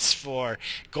targets for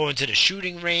going to the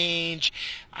shooting range.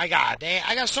 I got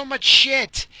so much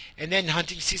shit. And then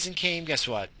hunting season came. Guess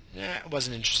what? I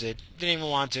wasn't interested. Didn't even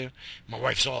want to. My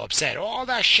wife's all upset. All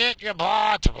that shit, you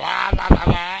blah, blah, blah, blah,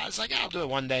 blah. It's like, I'll do it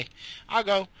one day. I'll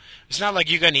go. It's not like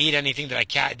you're going to eat anything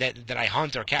that I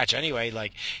hunt or catch anyway.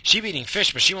 Like, she'd be eating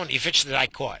fish, but she won't eat fish that I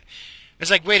caught. It's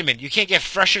like, wait a minute. You can't get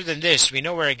fresher than this. We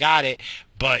know where I got it,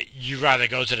 but you rather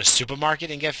go to the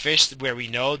supermarket and get fish where we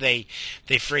know they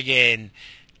friggin'...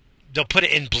 They'll put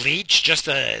it in bleach just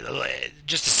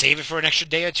to save it for an extra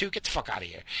day or two. Get the fuck out of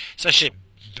here. So that shit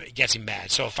gets me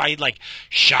mad. So if I like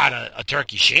shot a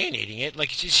turkey, she ain't eating it.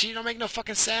 Like she don't make no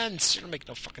fucking sense. She don't make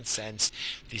no fucking sense.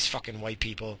 These fucking white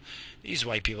people. These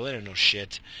white people, they don't know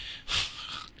shit.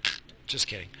 Just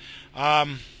kidding.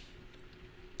 But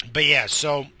yeah,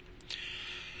 so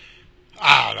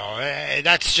I don't know.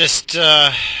 That's just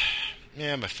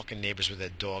my fucking neighbors with their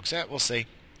dogs. We'll see.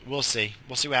 We'll see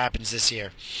what happens this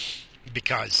year.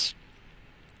 Because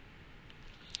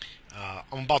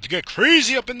I'm about to get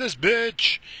crazy up in this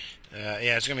bitch.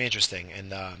 It's gonna be interesting,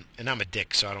 and I'm a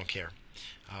dick, so I don't care.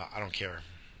 I don't care.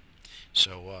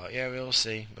 So we'll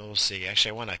see. We'll see. Actually,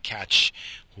 I want to catch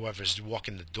whoever's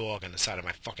walking the dog on the side of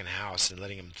my fucking house and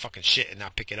letting him fucking shit and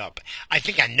not pick it up. I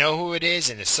think I know who it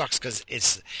is, and it sucks because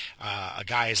it's a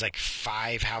guy who's like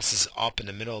 5 houses up in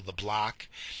the middle of the block,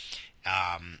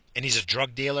 and he's a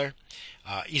drug dealer.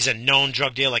 He's a known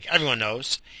drug dealer, like everyone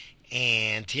knows,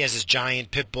 and he has this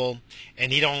giant pit bull,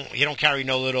 and he don't carry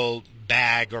no little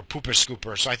bag or pooper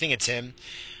scooper. So I think it's him.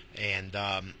 And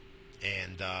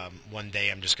one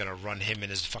day I'm just gonna run him and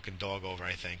his fucking dog over.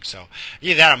 I think so.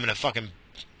 Either that, or I'm gonna fucking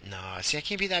no. See, I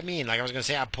can't be that mean. Like I was gonna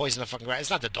say, I poisoned the fucking rat. It's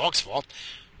not the dog's fault.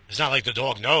 It's not like the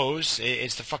dog knows.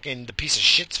 It's the piece of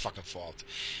shit's fucking fault.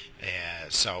 Yeah,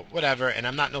 so whatever. And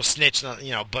I'm not no snitch,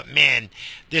 but man,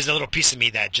 there's a little piece of me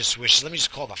that just wishes, let me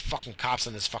just call the fucking cops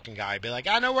on this fucking guy. Be like,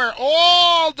 I know where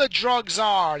all the drugs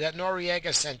are that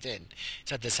Noriega sent in.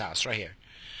 It's at this house right here.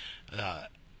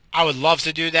 I would love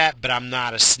to do that, but I'm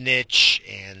not a snitch,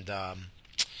 and I'm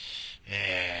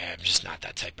just not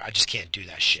that type. I just can't do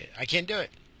that shit. I can't do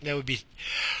it. That would be,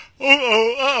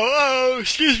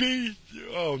 excuse me.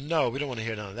 Oh no, we don't want to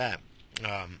hear none of that.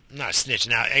 I'm not a snitch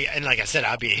now, and like I said,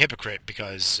 I'd be a hypocrite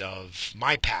because of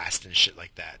my past and shit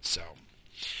like that. So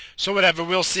whatever.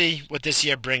 We'll see what this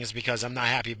year brings because I'm not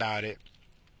happy about it.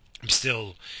 I'm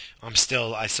still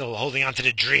holding on to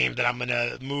the dream that I'm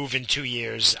gonna move in 2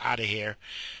 years out of here.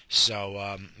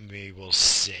 So we will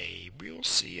see. We will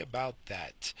see about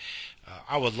that.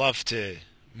 I would love to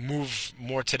move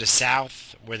more to the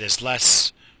south where there's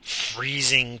less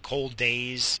freezing cold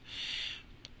days.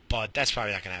 But that's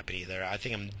probably not going to happen either. I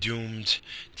think I'm doomed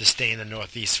to stay in the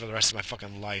Northeast for the rest of my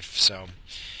fucking life. So,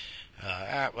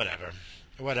 whatever.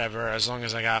 Whatever. As long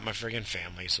as I got my friggin'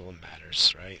 family, is all that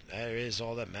matters, right? That is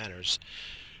all that matters.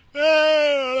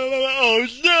 Oh,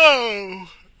 no!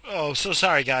 Oh, so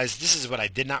sorry, guys. This is what I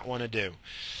did not want to do.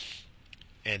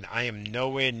 And I am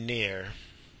nowhere near...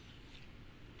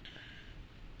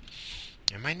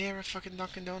 Am I near a fucking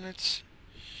Dunkin' Donuts?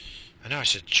 I know I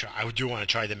should try. I do want to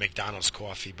try the McDonald's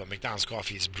coffee, but McDonald's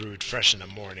coffee is brewed fresh in the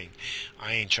morning.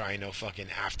 I ain't trying no fucking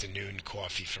afternoon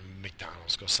coffee from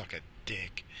McDonald's. Go suck a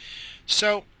dick.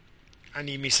 So, I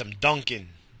need me some Dunkin'.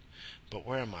 But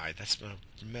where am I? That's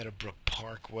Meadowbrook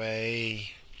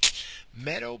Parkway.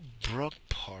 Meadowbrook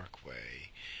Parkway.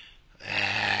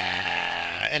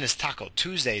 And it's Taco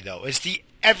Tuesday, though. It's the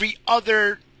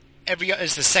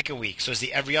it's the second week, so it's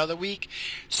the every other week.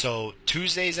 So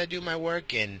Tuesdays I do my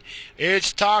work, and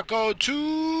it's Taco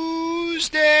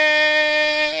Tuesday.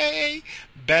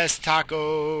 Best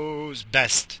tacos,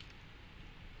 best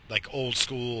like old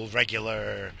school,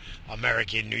 regular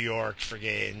American New York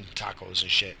friggin' tacos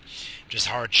and shit. Just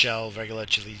hard shell, regular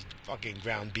chili, fucking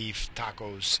ground beef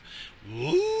tacos.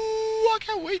 Ooh, I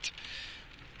can't wait.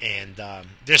 And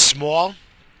they're small.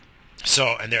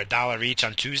 So, and they're $1 each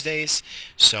on Tuesdays.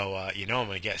 So, I'm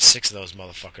going to get 6 of those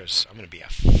motherfuckers. I'm going to be a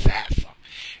fat fuck.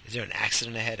 Is there an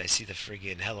accident ahead? I see the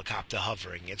friggin' helicopter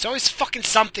hovering. It's always fucking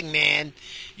something, man.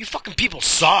 You fucking people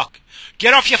suck.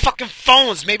 Get off your fucking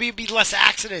phones. Maybe it'll be less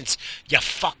accidents. You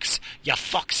fucks. You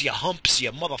fucks. You humps.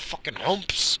 You motherfucking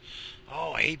humps.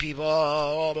 Oh, I hate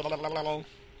people. Look at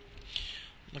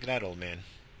that old man.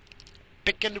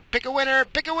 Pick a winner.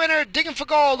 Pick a winner. Digging for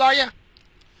gold, are you?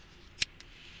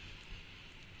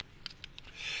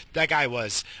 That guy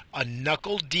was a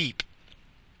knuckle deep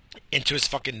into his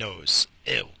fucking nose.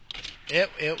 Ew. Ew,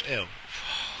 ew, ew.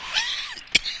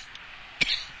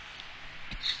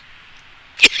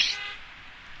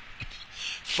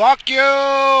 Fuck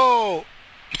you!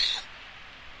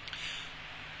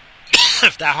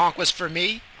 If that honk was for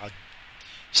me, I'll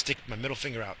stick my middle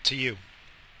finger out to you.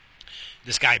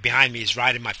 This guy behind me is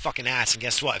riding my fucking ass, and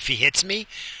guess what? If he hits me,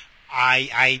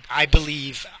 I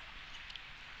believe...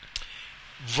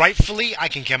 rightfully, I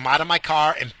can come out of my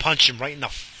car and punch him right in the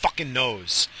fucking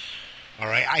nose.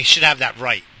 Alright? I should have that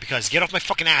right. Because get off my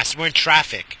fucking ass. We're in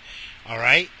traffic.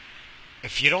 Alright?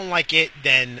 If you don't like it,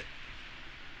 then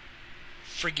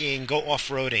friggin' go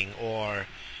off-roading or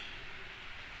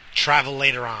travel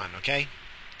later on, okay?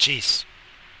 Jeez.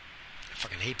 I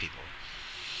fucking hate people.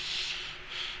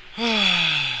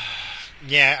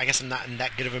 Yeah, I guess I'm not in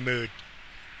that good of a mood.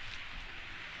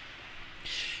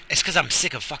 It's because I'm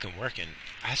sick of fucking working.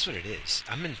 That's what it is.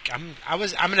 I'm in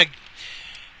a,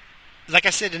 like I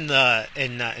said in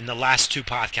the last 2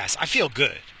 podcasts, I feel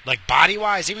good. Like body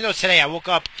wise, even though today I woke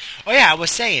up. Oh yeah, I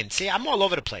was saying. See, I'm all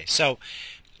over the place. So,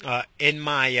 in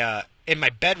my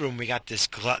bedroom, we got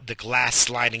the glass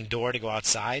sliding door to go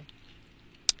outside,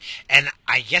 and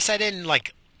I guess I didn't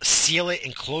like seal it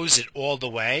and close it all the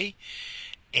way,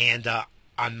 and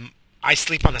I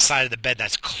sleep on the side of the bed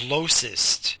that's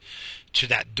closest to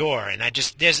that door, and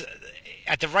there's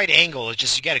at the right angle, it's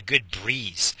just you get a good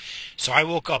breeze. So I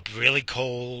woke up really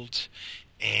cold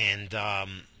and a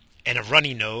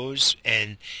runny nose,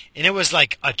 and it was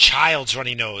like a child's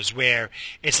runny nose where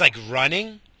it's like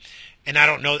running, and I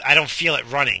don't feel it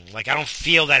running. Like I don't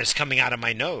feel that it's coming out of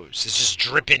my nose. It's just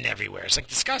dripping everywhere. It's like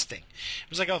disgusting. It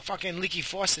was like a fucking leaky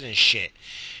faucet and shit.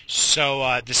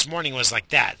 So this morning was like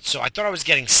that. So I thought I was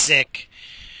getting sick.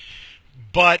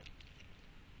 But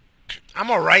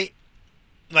I'm all right.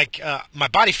 Like my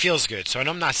body feels good, so I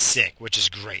know I'm not sick, which is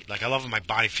great. Like I love when my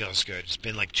body feels good. It's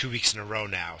been like 2 weeks in a row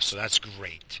now, so that's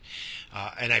great.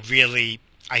 And I really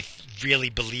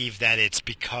believe that it's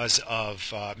because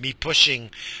of me pushing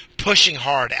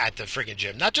hard at the friggin'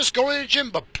 gym. Not just going to the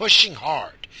gym, but pushing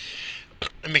hard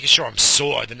and making sure I'm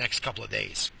sore the next couple of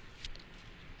days,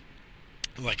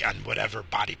 like on whatever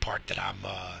body part that I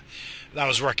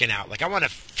was working out. Like I want to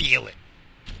feel it.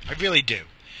 I really do.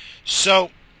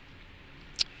 So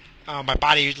my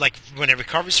body, like when it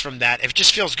recovers from that, it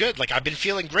just feels good. Like I've been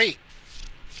feeling great.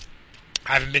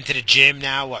 I haven't been to the gym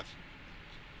now. What,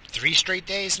 3 straight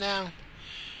days now?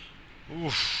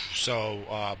 Oof.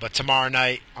 So, but tomorrow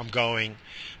night I'm going.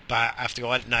 But I have to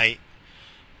go at night.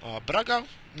 But I'll go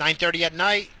 9:30 at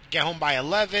night. Get home by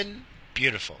 11.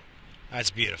 Beautiful.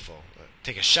 That's beautiful.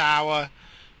 Take a shower.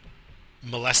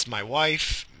 Molest my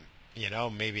wife.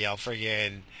 Maybe I'll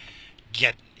friggin'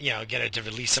 get her to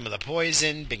release some of the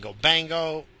poison. Bingo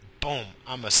bango. Boom.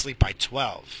 I'm asleep by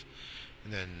 12.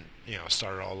 And then,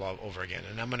 start it all over again.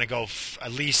 And I'm going to go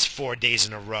at least 4 days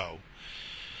in a row.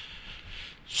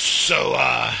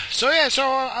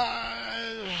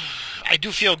 I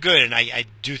do feel good, and I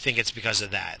do think it's because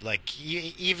of that. Like,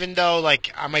 even though,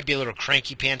 like, I might be a little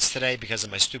cranky pants today because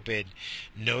of my stupid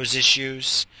nose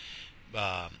issues,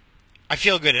 I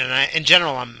feel good, and in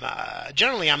general, I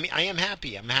am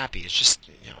happy. I'm happy. It's just,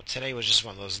 today was just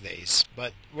one of those days,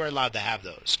 but we're allowed to have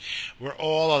those. We're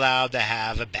all allowed to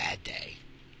have a bad day.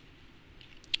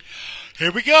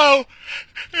 Here we go.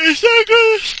 It's not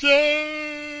gonna stop.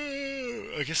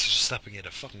 I guess I'm just stopping at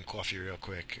a fucking coffee real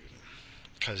quick,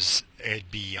 because it'd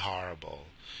be horrible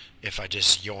if I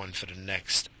just yawn for the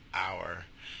next hour.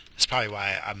 That's probably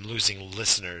why I'm losing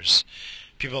listeners.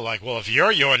 People are like, well, if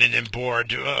you're yawning and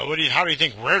bored, how do you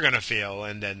think we're going to feel?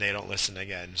 And then they don't listen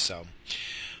again. So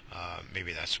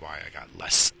maybe that's why I got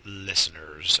less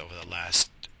listeners over the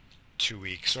last 2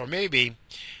 weeks. Or maybe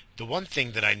the one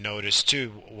thing that I noticed,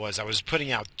 too, was I was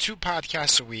putting out 2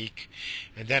 podcasts a week.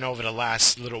 And then over the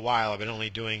last little while, I've been only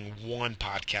doing 1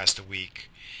 podcast a week.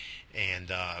 And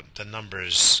the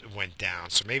numbers went down.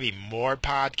 So maybe more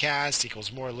podcasts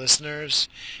equals more listeners.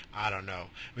 I don't know.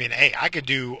 I mean, hey, I could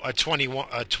do a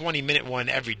 20-minute one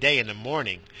every day in the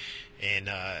morning, and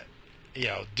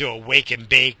do a wake and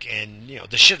bake, and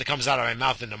the shit that comes out of my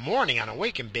mouth in the morning on a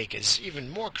wake and bake is even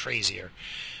more crazier.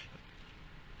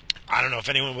 I don't know if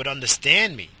anyone would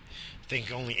understand me. I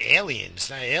think only aliens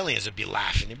would be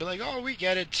laughing. They'd be like, "Oh, we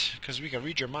get it, because we can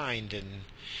read your mind and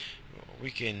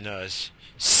we can."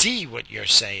 See what you're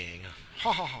saying.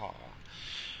 Ha ha ha.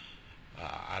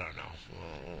 I don't know.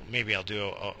 Well, maybe I'll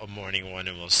do a morning one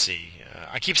and we'll see.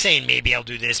 I keep saying maybe I'll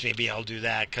do this, maybe I'll do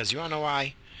that, because you want to know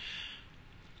why?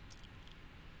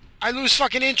 I lose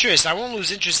fucking interest. I won't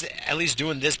lose interest at least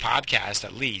doing this podcast,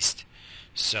 at least.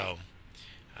 So,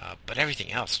 but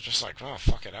everything else, I'm just like, oh,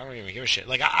 fuck it. I don't even give a shit.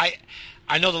 Like,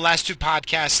 I know the last 2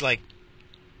 podcasts, like,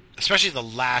 especially the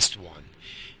last one,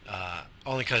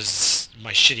 only because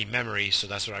my shitty memory, so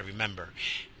that's what I remember.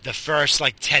 The first,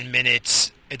 like, 10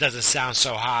 minutes, it doesn't sound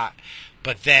so hot,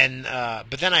 but then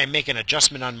I make an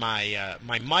adjustment on my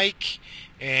my mic,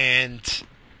 and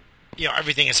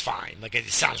everything is fine. Like, it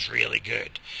sounds really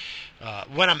good.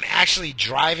 When I'm actually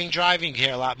driving, you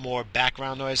hear a lot more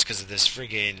background noise because of this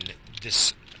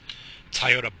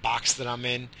Toyota box that I'm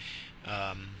in.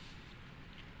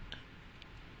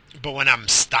 But when I'm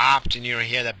stopped and you don't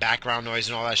hear that background noise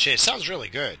and all that shit, it sounds really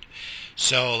good.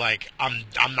 So, like, I'm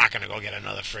not gonna go get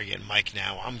another friggin' mic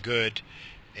now. I'm good,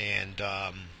 and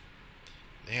I'm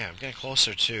getting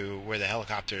closer to where the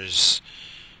helicopter's.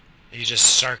 He's just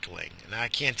circling, and I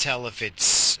can't tell if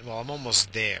it's. Well, I'm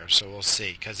almost there, so we'll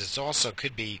see. Because it's also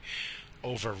could be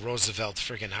over Roosevelt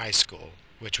friggin' High School,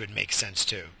 which would make sense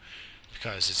too,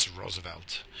 because it's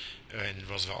Roosevelt and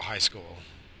Roosevelt High School.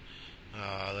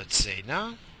 Let's see.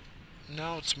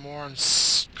 No, it's more on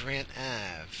Grant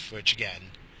Ave, which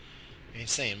again, ain't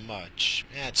saying much.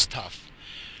 Yeah, it's tough.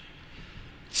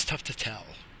 It's tough to tell.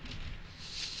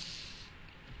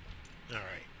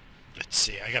 Alright, let's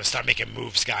see. I gotta start making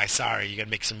moves, guys. Sorry, you gotta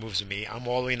make some moves with me. I'm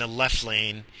all the way in the left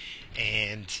lane,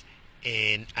 and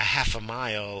in a half a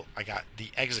mile, I got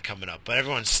the exit coming up. But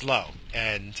everyone's slow,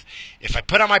 and if I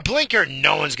put on my blinker,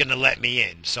 no one's gonna let me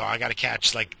in. So I gotta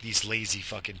catch, like, these lazy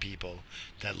fucking people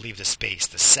that leave the space.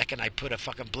 The second I put a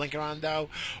fucking blinker on, though,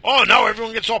 oh no,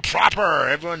 everyone gets all proper.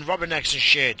 Everyone rubbernecks and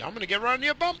shit. I'm gonna get right on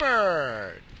your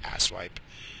bumper. Asswipe.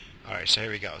 Alright, so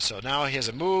here we go. So now here's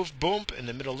a move, boom, in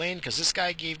the middle lane, because this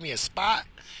guy gave me a spot.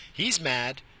 He's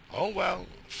mad. Oh well,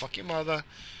 fuck your mother.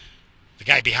 the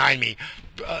guy behind me,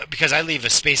 because I leave a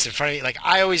space in front of me. Like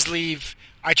I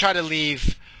try to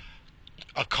leave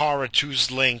a car or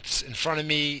two's lengths in front of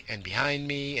me and behind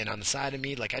me and on the side of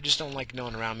me. Like I just don't like no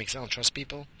one around me because I don't trust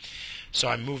people. So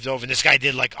I moved over, and this guy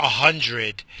did like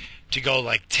 100 to go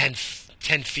like 10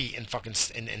 feet and fucking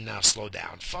and now slow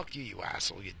down. Fuck you, you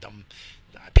asshole, you dumb.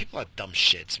 People are dumb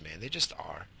shits, man. They just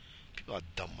are. People are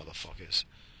dumb motherfuckers.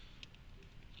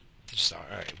 They just are.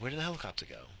 All right, where did the helicopter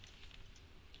go?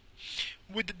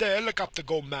 Where did the helicopter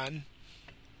go, man?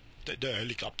 The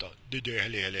helicopter. The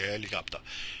helicopter.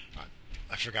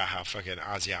 I forgot how fucking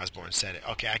Ozzy Osbourne said it.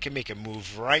 Okay, I can make a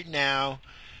move right now.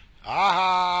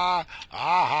 Aha!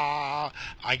 Aha!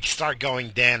 I start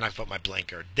going, then I put my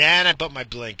blinker. Then I put my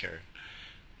blinker.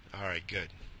 Alright, good.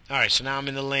 Alright, so now I'm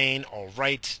in the lane.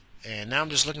 Alright. And now I'm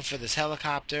just looking for this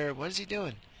helicopter. What is he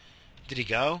doing? Did he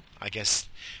go? I guess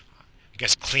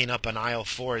clean up on aisle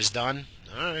 4 is done.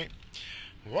 Alright.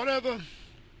 Whatever.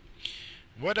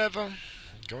 Whatever.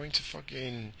 Going to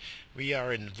fucking... We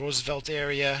are in Roosevelt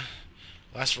area.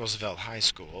 Well, that's Roosevelt High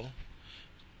School.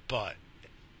 But...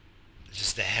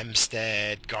 just the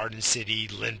Hempstead, Garden City,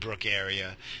 Lynbrook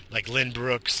area. Like,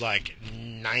 Lynbrook's like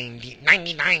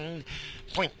 99.9%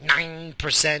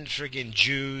 friggin'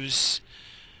 Jews.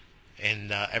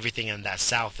 And everything in that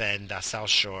south end, that south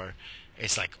shore,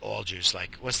 it's like all Jews.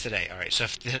 Like, what's today? All right, so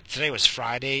if today was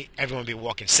Friday, everyone would be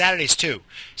walking. Saturdays, too.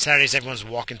 Saturdays, everyone's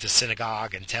walking to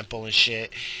synagogue and temple and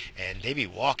shit. And they be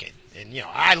walking. And, you know,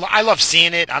 I love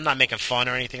seeing it. I'm not making fun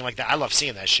or anything like that. I love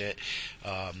seeing that shit.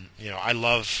 You know, I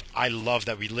love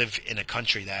that we live in a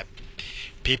country that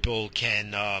people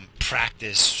can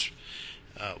practice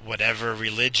whatever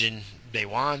religion they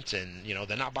want, and you know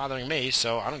they're not bothering me,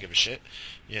 so I don't give a shit.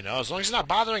 You know, as long as it's not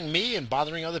bothering me and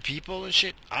bothering other people and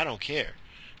shit, I don't care.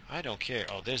 I don't care.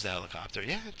 Oh, there's the helicopter.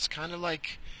 Yeah, it's kind of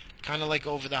like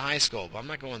over the high school, but I'm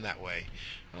not going that way.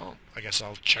 Well, I guess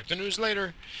I'll check the news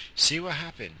later, see what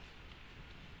happened.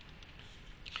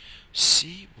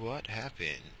 See what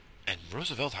happened at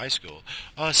Roosevelt High School.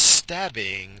 A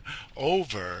stabbing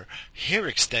over hair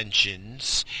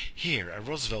extensions here at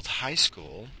Roosevelt High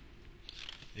School.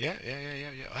 Yeah.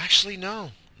 Actually,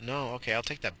 no. No, okay, I'll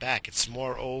take that back. It's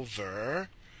more over...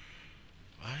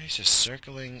 Why he's just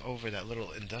circling over that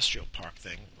little industrial park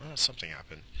thing. Well, something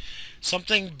happened.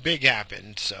 Something big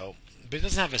happened, so... But it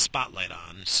doesn't have a spotlight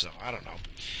on, so I don't know.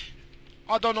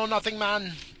 I don't know nothing,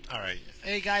 man. Alright.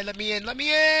 Hey, guy, let me in. Let me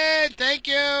in! Thank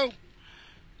you!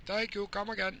 Thank you. Come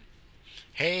again.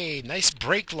 Hey, nice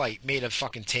brake light made of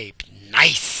fucking tape.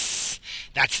 Nice!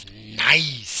 That's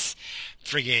nice!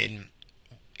 Friggin'...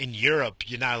 In Europe,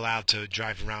 you're not allowed to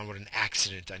drive around with an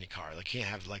accident on your car. Like, you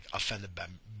can't have, like, a fender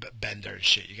bender and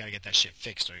shit. You gotta get that shit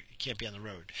fixed, or you can't be on the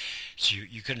road. So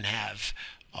you couldn't have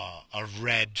a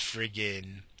red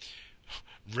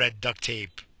duct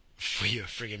tape for your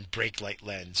friggin' brake light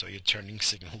lens or your turning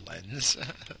signal lens.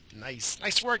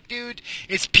 Nice work, dude.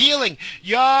 It's peeling.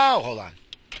 Yo, hold on.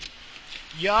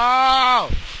 Yo,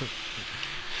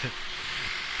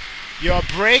 your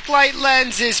brake light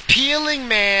lens is peeling,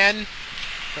 man.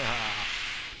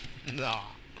 No.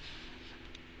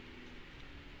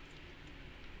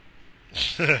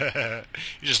 You're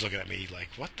just looking at me like,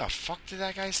 what the fuck did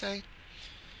that guy say?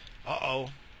 Uh-oh.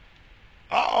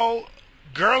 Uh-oh.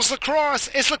 Girls lacrosse.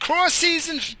 It's lacrosse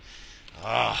season.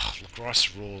 Ugh,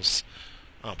 lacrosse rules.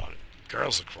 I don't know about it.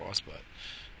 Girls lacrosse, but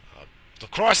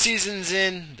lacrosse season's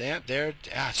in.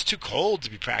 It's too cold to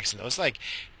be practicing though. It's like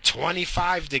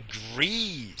 25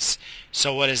 degrees.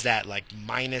 So what is that, like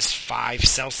 -5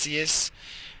 Celsius?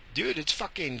 Dude, it's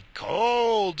fucking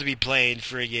cold to be playing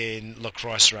friggin'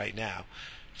 lacrosse right now.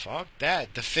 Fuck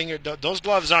that. Those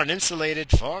gloves aren't insulated.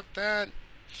 Fuck that.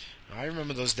 I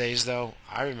remember those days, though.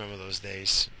 I remember those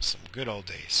days. Some good old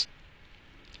days.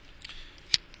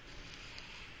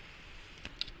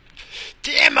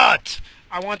 Damn it!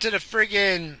 I wanted to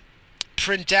friggin'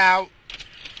 print out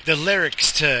the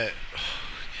lyrics to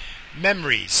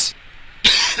Memories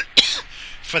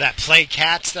for that play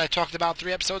Cats that I talked about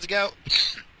 3 episodes ago.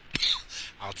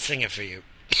 I'll sing it for you.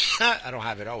 I don't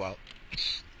have it. Oh well.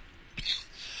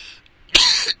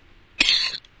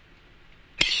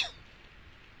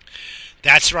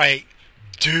 That's right.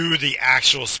 Do the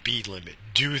actual speed limit.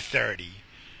 Do 30.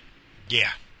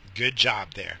 Yeah. Good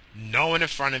job there. No one in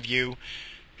front of you.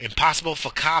 Impossible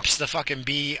for cops to fucking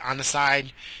be on the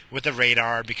side with the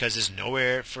radar because there's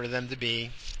nowhere for them to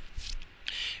be.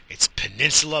 It's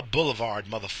Peninsula Boulevard,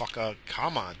 motherfucker.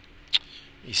 Come on.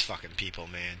 These fucking people,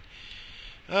 man.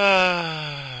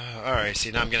 Alright,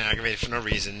 see, now I'm getting aggravated for no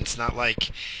reason. It's not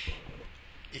like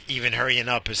even hurrying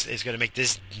up is going to make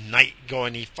this night go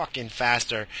any fucking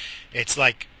faster. It's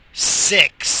like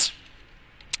 6.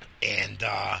 and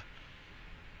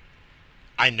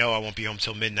I know I won't be home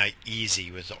till midnight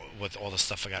easy with all the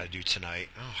stuff I got to do tonight.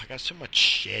 Oh, I got so much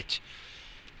shit.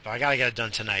 But I gotta get it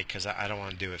done tonight because I don't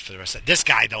want to do it for the rest of this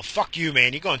guy though. Fuck you,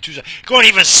 man. You're going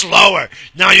even slower.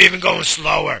 Now you're even going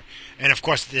slower. And of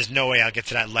course, there's no way I'll get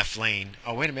to that left lane.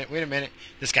 Oh, wait a minute, wait a minute.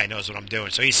 This guy knows what I'm doing,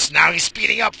 so he's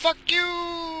speeding up. Fuck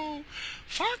you,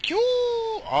 fuck you.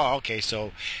 Oh, okay.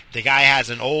 So the guy has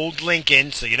an old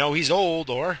Lincoln, so you know he's old,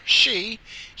 or he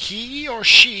or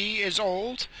she is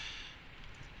old.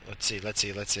 Let's see.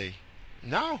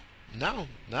 No, no,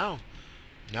 no.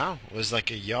 No, it was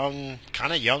like a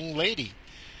kind of young lady.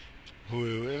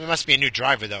 Who it must be a new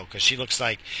driver though, because she looks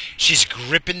like she's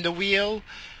gripping the wheel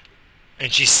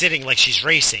and she's sitting like she's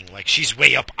racing, like she's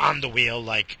way up on the wheel,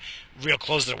 like real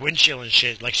close to the windshield and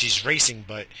shit, like she's racing,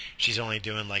 but she's only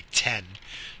doing like 10.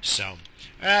 So,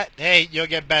 hey, you'll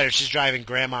get better. She's driving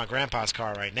grandpa's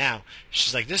car right now.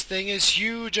 She's like, this thing is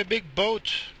huge, a big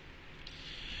boat.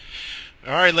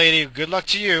 All right, lady. Good luck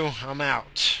to you. I'm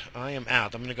out. I am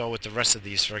out. I'm gonna go with the rest of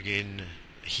these friggin'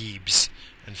 Hebes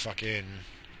and fucking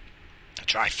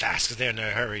drive fast because they're in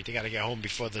a hurry. They gotta get home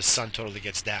before the sun totally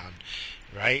gets down,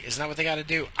 right? Isn't that what they gotta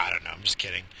do? I don't know. I'm just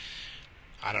kidding.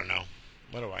 I don't know.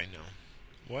 What do I know?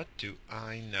 What do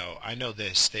I know? I know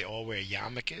this. They all wear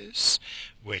yarmulkes,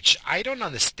 which I don't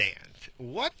understand.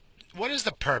 What is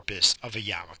the purpose of a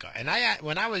yarmulke? And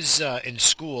when I was in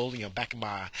school, you know, back in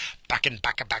the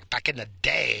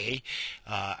day,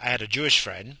 I had a Jewish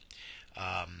friend,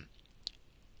 um,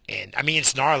 and I mean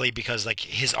it's gnarly because like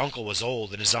his uncle was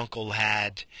old, and his uncle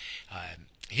had,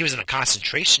 he was in a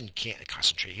concentration camp.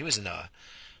 He was in a,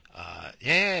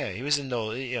 he was in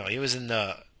those, he was in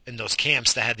those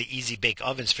camps that had the easy bake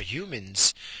ovens for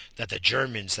humans, that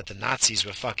the Nazis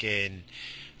were fucking,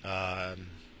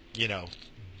 you know,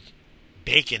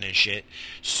 bacon and shit.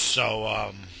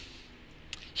 So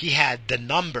he had the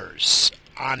numbers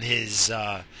on his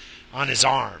arm,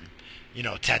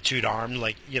 tattooed arm,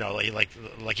 like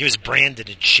like he was branded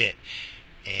and shit.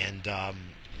 And and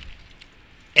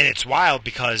it's wild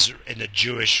because in the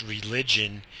Jewish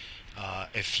religion,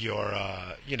 if you're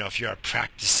if you're a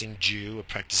practicing Jew, a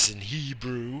practicing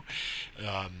Hebrew,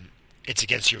 it's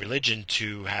against your religion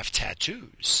to have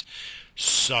tattoos.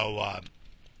 So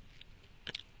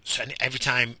so every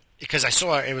time, because I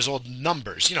saw it was all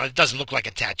numbers. It doesn't look like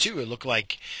a tattoo. It looked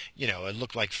like, it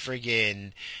looked like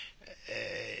friggin'.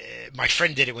 My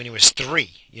friend did it when he was 3.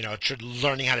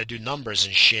 Learning how to do numbers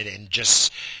and shit, and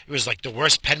just it was like the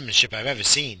worst penmanship I've ever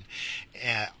seen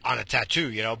on a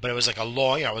tattoo. But it was like a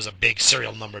law. It was a big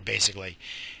serial number basically,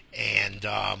 and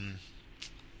that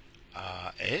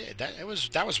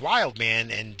was wild,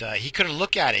 man. And he couldn't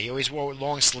look at it. He always wore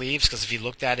long sleeves because if he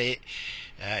looked at it,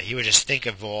 he would just think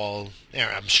of all.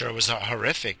 I'm sure it was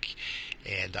horrific.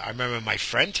 And I remember my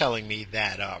friend telling me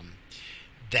that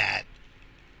that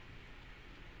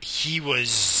he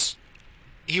was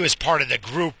part of the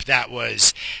group that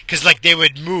was, because like they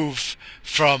would move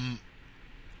from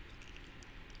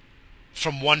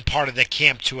one part of the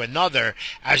camp to another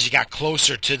as you got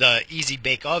closer to the easy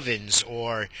bake ovens,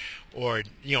 or what?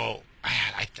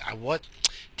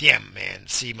 Damn, man.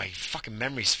 See, my fucking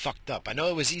memory's fucked up. I know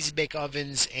it was easy bake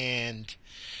ovens, and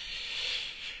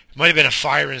it might have been a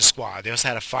firing squad. They also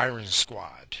had a firing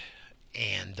squad,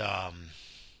 and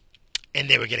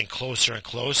they were getting closer and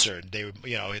closer. They were,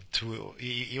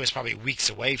 he was probably weeks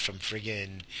away from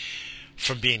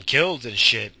from being killed and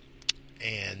shit.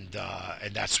 And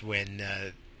that's when,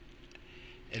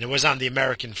 and it was on the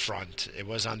American front. It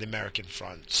was on the American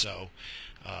front. So,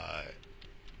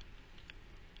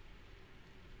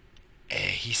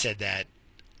 he said that,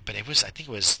 but I think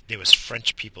there was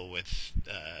French people with,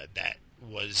 that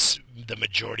was the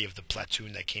majority of the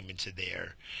platoon that came into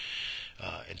that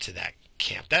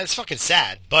camp. That is fucking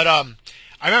sad. But I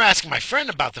remember asking my friend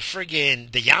about the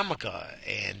yarmulke,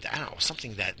 and I don't know,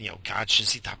 something that God should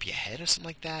see top of your head or something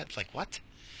like that. Like what?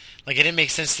 Like it didn't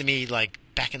make sense to me. Like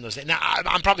back in those days. Now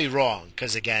I'm probably wrong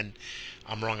because again,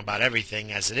 I'm wrong about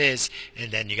everything as it is.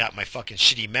 And then you got my fucking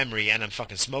shitty memory, and I'm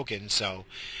fucking smoking. So,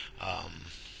 but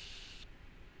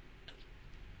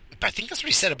I think that's what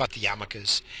he said about the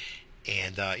yarmulkes.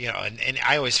 And and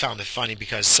I always found it funny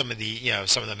because some of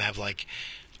them have like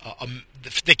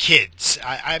the kids.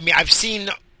 I mean, I've seen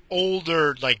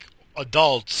older like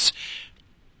adults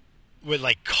with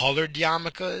like colored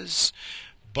yarmulkes,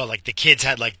 But like the kids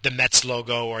had like the Mets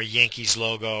logo or Yankees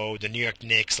logo, the New York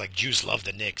Knicks. Like Jews love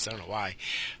the Knicks. I don't know why.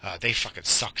 They fucking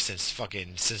suck since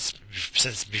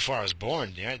before I was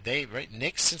born. Yeah, they right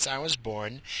Knicks since I was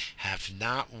born have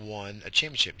not won a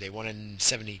championship. They won in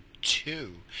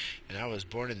 '72, and I was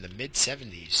born in the mid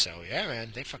 '70s. So yeah,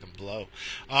 man, they fucking blow.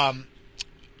 Um,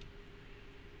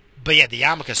 but yeah, the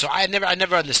yarmulke. So I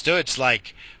never understood. It's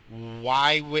like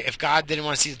if God didn't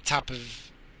want to see the top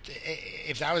of,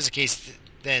 if that was the case,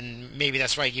 then maybe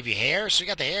that's why He gave you hair. So you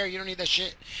got the hair. You don't need that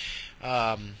shit.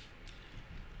 Um,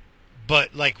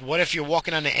 but like, what if you're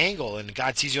walking on an angle and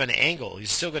God sees you on an angle?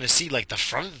 He's still going to see like the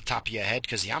front of the top of your head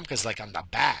because the yarmulke's like on the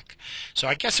back. So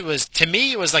I guess it was to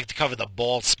me it was like to cover the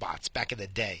bald spots back in the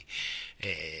day.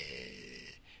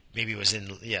 Maybe it was in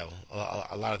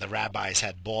a lot of the rabbis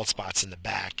had bald spots in the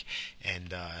back,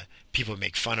 and people would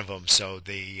make fun of them. So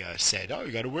they said, "Oh,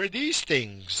 you got to wear these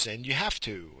things, and you have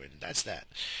to," and that's that.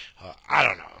 I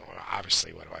don't know.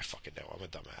 Obviously, what do I fucking know? I'm a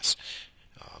dumbass.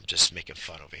 I'm just making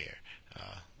fun over here.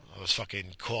 I was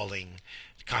fucking calling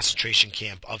concentration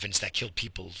camp ovens that killed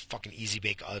people fucking easy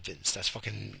bake ovens. That's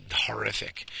fucking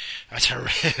horrific. That's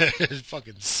horrific. It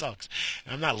fucking sucks.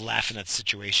 And I'm not laughing at the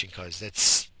situation because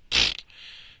that's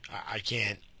I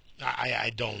can't.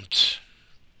 I don't.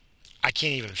 I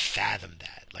can't even fathom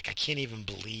that. Like I can't even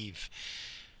believe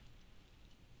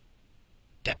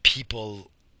that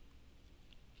people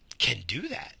can do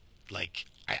that. Like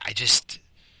I just.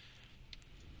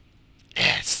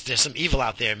 There's some evil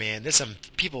out there, man. There's some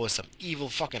people with some evil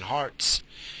fucking hearts,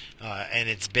 and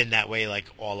it's been that way like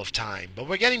all of time. But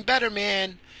we're getting better,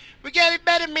 man. We're getting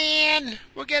better, man.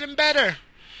 We're getting better.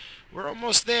 We're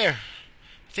almost there.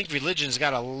 I think religion's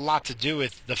got a lot to do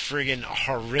with the friggin'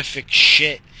 horrific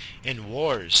shit and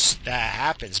wars that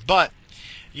happens. But,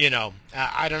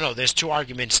 I don't know. There's two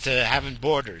arguments to having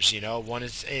borders. One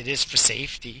is it is for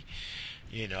safety.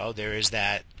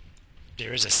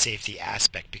 There is a safety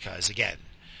aspect because again,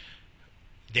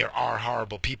 there are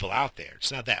horrible people out there.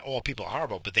 It's not that all people are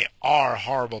horrible, but there are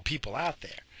horrible people out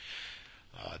there.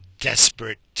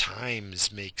 Desperate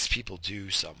times makes people do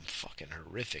some fucking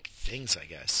horrific things, I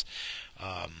guess.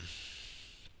 Um,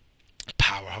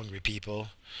 Power hungry people,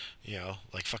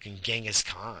 like fucking Genghis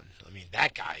Khan. I mean,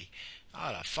 that guy,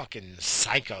 what a fucking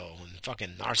psycho and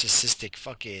fucking narcissistic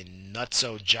fucking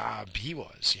nutso job he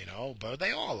was, But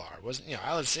they all are, wasn't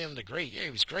Alexander the Great? Yeah, he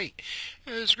was great.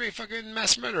 He was great fucking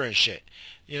mass murderer and shit.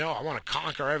 I want to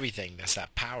conquer everything. That's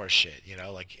that power shit.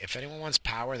 Like if anyone wants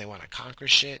power and they want to conquer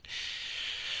shit,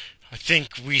 I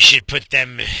think we should put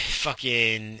them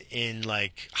fucking in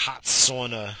like hot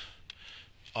sauna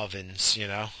ovens,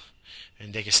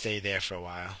 and they can stay there for a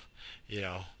while, you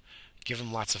know. Give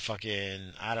them lots of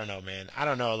fucking, I don't know, man. I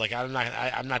don't know. Like I'm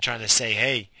not trying to say,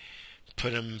 hey,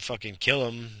 put him, fucking kill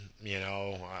him.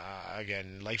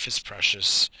 Again, life is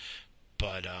precious,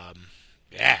 but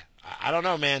yeah, I don't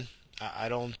know, man. I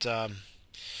don't. What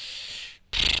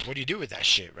do you do with that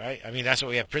shit, right? I mean, that's what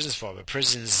we have prisons for. But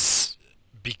prisons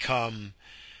become,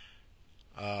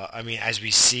 as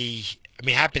we see, it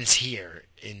happens here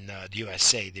in the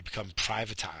USA. They become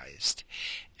privatized,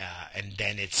 and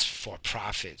then it's for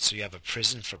profit. So you have a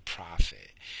prison for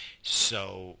profit.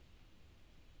 So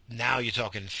now you're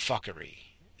talking fuckery.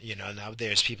 Now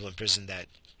there's people in prison that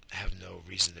have no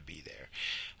reason to be there.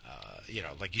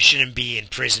 Like you shouldn't be in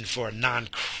prison for a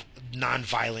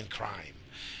non-violent crime.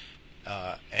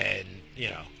 And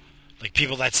like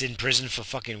people that's in prison for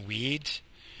fucking weed.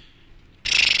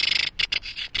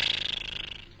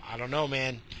 I don't know,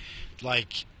 man.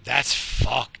 Like that's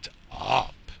fucked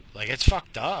up. Like it's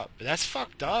fucked up. That's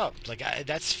fucked up. Like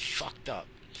that's fucked up.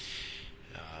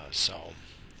 So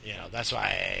that's why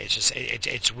it's just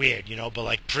it's weird, But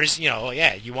like prison,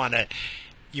 yeah, you wanna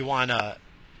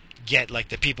get like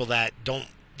the people that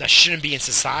shouldn't be in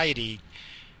society.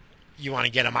 You want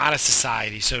to get them out of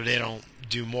society so they don't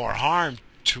do more harm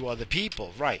to other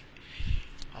people, right?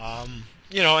 And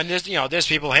there's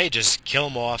people, hey, just kill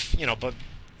them off, but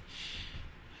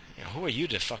who are you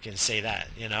to fucking say that?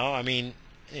 You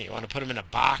want to put them in a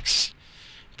box,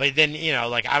 but then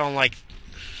like I don't like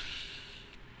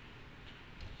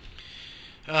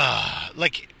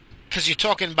because you're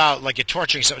talking about like you're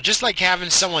torturing, so just like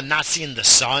having someone not seeing the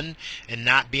sun and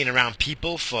not being around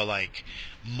people for like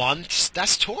months,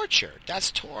 that's torture.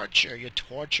 That's torture. You're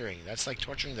torturing. That's like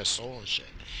torturing the soul and shit.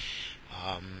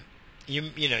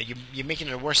 You're making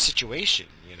it a worse situation.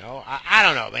 I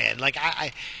don't know, man. Like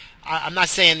I'm not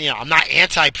saying I'm not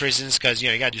anti prisons because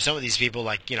you got to do some of these people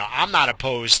like I'm not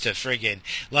opposed to friggin'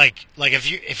 like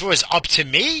if it was up to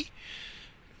me,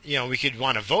 we could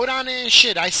want to vote on it and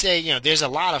shit. I say there's a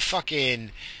lot of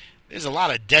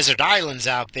desert islands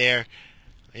out there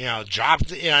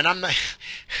and I'm not,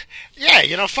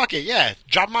 yeah, fuck it, yeah,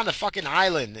 drop them on the fucking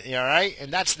island, all right,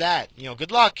 and that's that.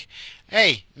 Good luck.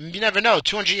 Hey, you never know.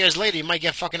 200 years later, you might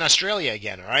get fucking Australia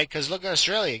again, all right? Because look at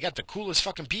Australia, you got the coolest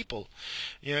fucking people.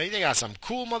 They got some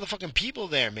cool motherfucking people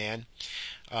there, man.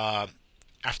 Uh,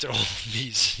 After all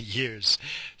these years,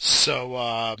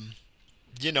 so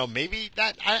maybe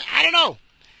that I don't know.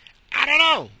 I don't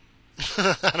know.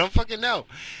 I don't fucking know.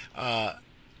 Uh,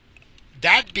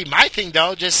 That'd be my thing,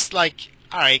 though. Just like,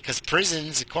 all right, because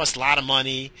prisons, it costs a lot of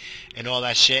money and all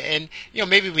that shit. And,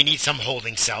 maybe we need some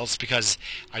holding cells because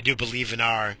I do believe in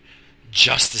our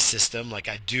justice system. Like,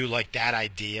 I do like that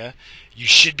idea. You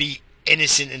should be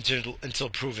innocent until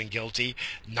proven guilty.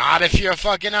 Not if you're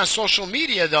fucking on social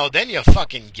media, though. Then you're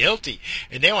fucking guilty.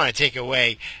 And they want to take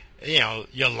away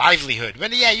your livelihood.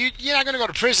 But yeah, you're not going to go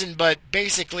to prison, but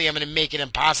basically I'm going to make it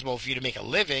impossible for you to make a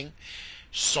living.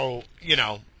 So,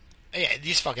 yeah,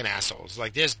 these fucking assholes.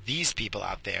 Like, there's these people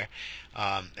out there,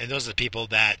 and those are the people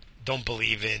that don't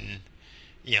believe in,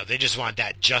 they just want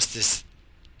that justice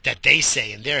that they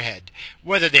say in their head.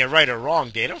 Whether they're right or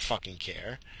wrong, they don't fucking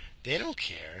care. They don't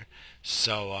care.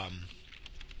 So,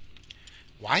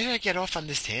 why did I get off on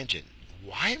this tangent?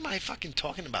 Why am I fucking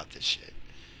talking about this shit?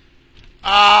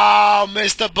 Oh,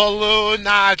 Mr. Balloon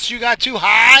Knots, you got too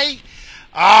high?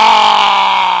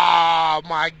 Oh,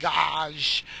 my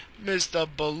gosh. Mr.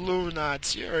 Balloon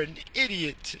Knots, you're an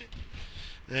idiot.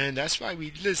 And that's why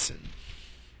we listen.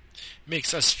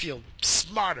 Makes us feel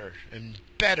smarter and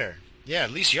better. Yeah,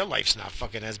 at least your life's not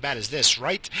fucking as bad as this,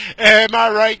 right? Am I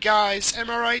right, guys?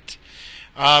 Am I right?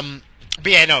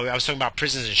 But yeah, no, I was talking about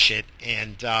prisons and shit.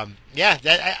 And, yeah,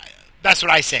 that's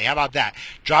what I say. How about that?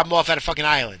 Drop them off at a fucking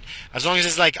island. As long as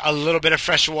it's like a little bit of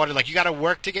fresh water. Like, you got to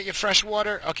work to get your fresh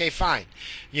water? Okay, fine.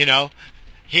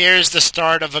 Here's the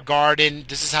start of a garden.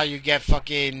 This is how you get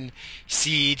fucking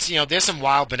seeds. There's some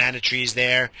wild banana trees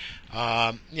there.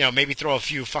 Maybe throw a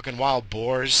few fucking wild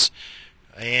boars.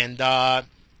 And,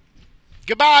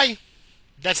 goodbye.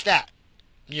 That's that.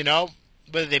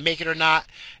 Whether they make it or not.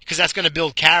 Because that's going to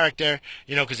build character,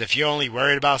 because if you're only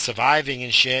worried about surviving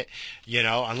and shit,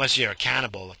 unless you're a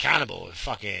cannibal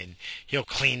fucking, he'll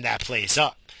clean that place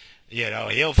up.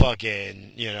 He'll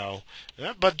fucking,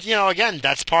 but, again,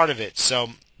 that's part of it. So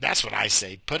that's what I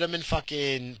say. Put them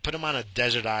on a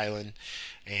desert island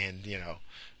and,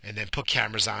 and then put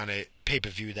cameras on it,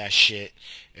 pay-per-view that shit,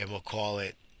 and we'll call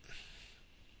it,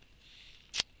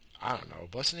 I don't know.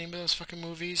 What's the name of those fucking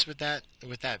movies with that? I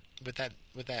was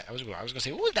gonna say,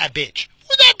 who's that bitch?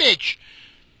 Who's that bitch?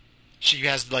 She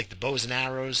has like the bows and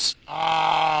arrows.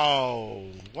 Oh,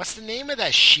 what's the name of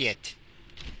that shit?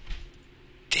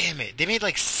 Damn it! They made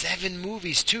like 7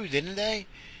 movies too, didn't they?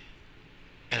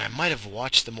 And I might have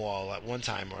watched them all at one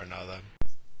time or another.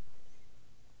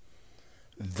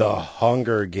 The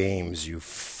Hunger Games, you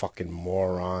fucking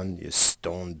moron, you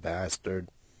stoned bastard.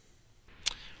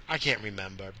 I can't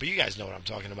remember, but you guys know what I'm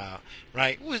talking about,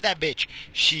 right? Who is that bitch?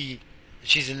 She's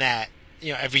in that.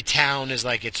 Every town is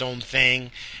like its own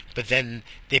thing, but then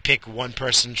they pick one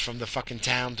person from the fucking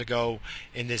town to go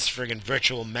in this friggin'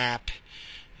 virtual map,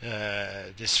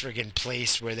 this friggin'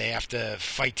 place where they have to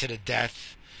fight to the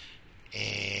death,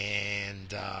 and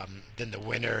then the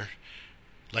winner,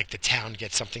 like the town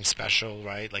gets something special,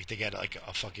 right? Like they get like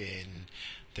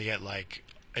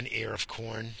an ear of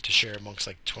corn to share amongst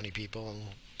like 20 people.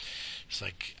 It's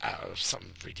like, I don't know, some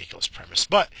ridiculous premise,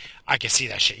 but I can see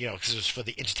that shit, because it was for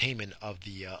the entertainment of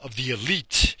the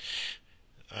elite.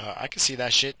 I can see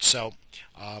that shit. So,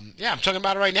 yeah, I'm talking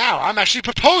about it right now. I'm actually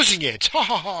proposing it. Ha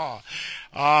ha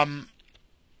ha.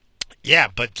 Yeah,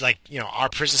 but like, our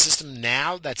prison system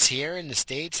now that's here in the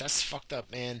States, that's fucked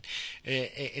up, man.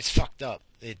 It's fucked up.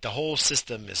 The whole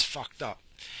system is fucked up.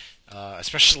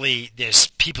 Especially there's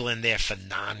people in there for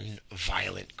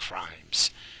non-violent crimes.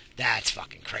 That's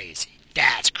fucking crazy.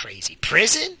 That's crazy.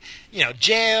 Prison?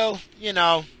 Jail,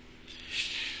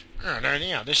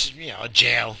 this is, a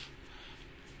jail.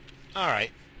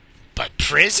 Alright. But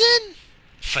prison?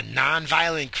 For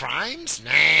non-violent crimes?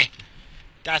 Nah.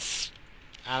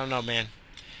 I don't know, man.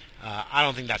 I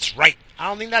don't think that's right.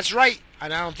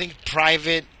 And I don't think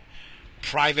private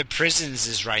prisons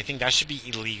is right. I think that should be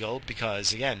illegal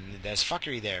because, again, there's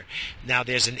fuckery there. Now,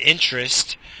 there's an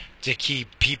interest to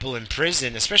keep people in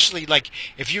prison, especially, like,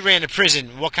 if you ran a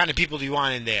prison, what kind of people do you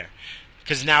want in there?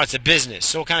 Because now it's a business.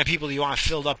 So what kind of people do you want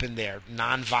filled up in there?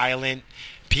 Non-violent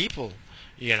people,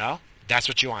 That's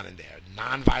what you want in there.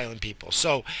 Non-violent people.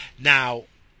 So now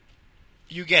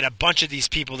you get a bunch of these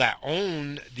people that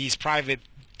own these private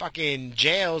fucking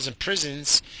jails and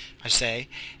prisons, I say,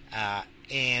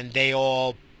 and they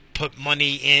all put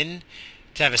money in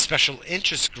to have a special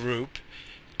interest group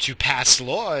to pass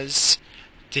laws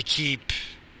to keep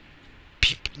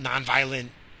nonviolent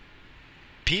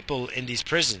people in these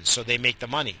prisons, so they make the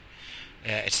money.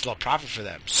 It's still a profit for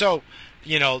them. So,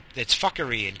 it's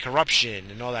fuckery and corruption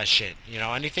and all that shit.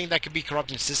 Anything that could be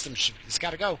corrupting the system, it's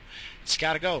got to go. It's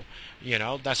got to go.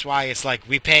 That's why it's like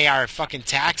we pay our fucking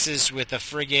taxes with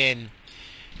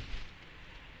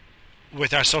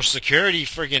with our social security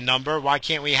friggin' number. Why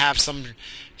can't we have some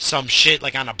shit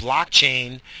like on a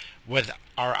blockchain with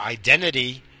our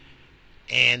identity,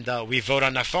 and we vote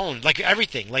on the phone, like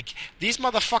everything? Like these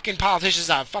motherfucking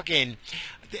politicians are fucking.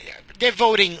 They're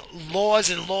voting laws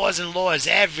and laws and laws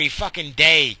every fucking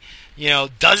day.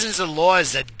 Dozens of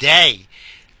laws a day.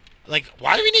 Like,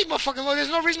 why do we need more fucking laws? There's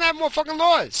no reason to have more fucking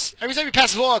laws. Every time you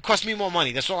pass a law, it costs me more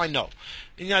money. That's all I know.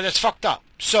 That's fucked up.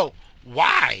 So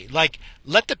why? Like,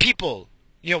 let the people.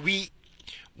 We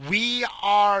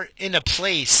are in a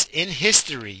place in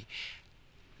history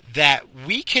that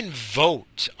we can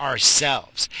vote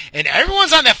ourselves, and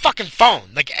everyone's on their fucking phone.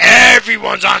 Like,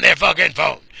 everyone's on their fucking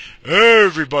phone.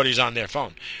 Everybody's on their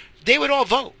phone. They would all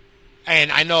vote.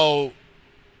 And I know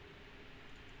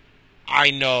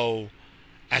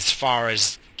as far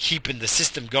as keeping the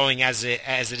system going as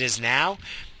it is now,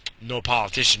 no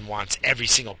politician wants every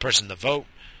single person to vote.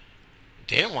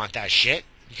 They don't want that shit,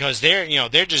 because they're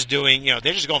just going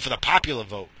for the popular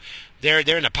vote.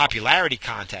 They're in a popularity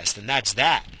contest, and that's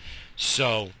that.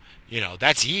 So,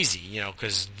 that's easy,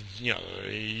 because you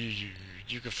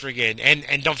can friggin'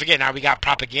 and don't forget, now we got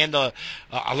propaganda,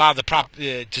 allow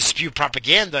to spew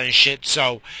propaganda and shit.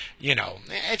 So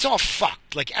it's all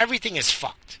fucked. Like, everything is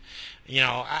fucked.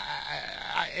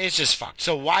 It's just fucked.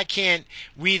 So why can't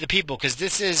we, the people? Because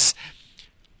this is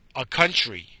a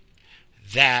country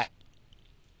that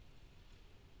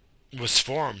was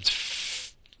formed,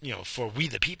 for we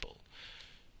the people.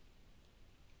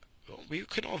 We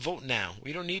can all vote now.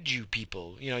 We don't need you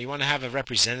people. You want to have a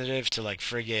representative to, like,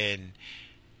 friggin',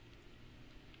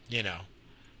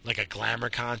 like a glamour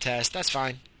contest. That's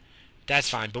fine. That's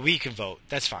fine. But we can vote.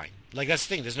 That's fine. Like, that's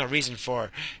the thing. There's no reason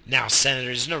for now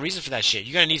senators. There's no reason for that shit.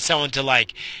 You're going to need someone to,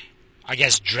 like, I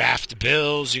guess, draft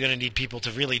bills. You're going to need people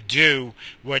to really do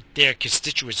what their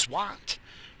constituents want.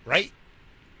 Right?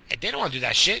 And they don't want to do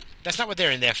that shit. That's not what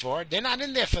they're in there for. They're not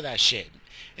in there for that shit.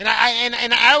 And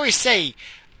I always say,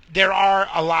 there are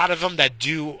a lot of them that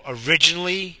do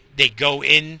originally. They go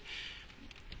in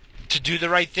to do the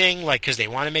right thing, like, because they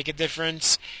want to make a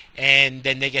difference, and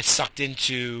then they get sucked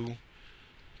into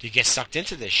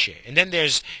this shit. And then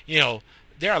there's,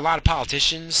 there are a lot of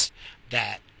politicians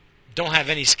that don't have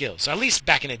any skills. At least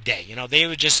back in the day, they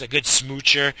were just a good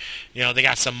smoocher. They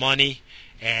got some money,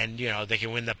 and they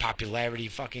can win the popularity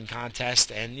fucking contest,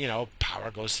 and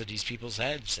power goes to these people's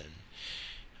heads. And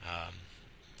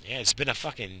yeah, it's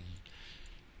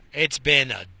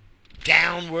been a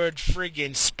downward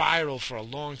friggin' spiral for a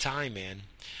long time, man.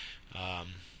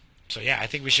 So yeah, I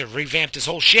think we should revamp this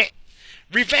whole shit.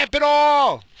 Revamp it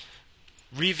all!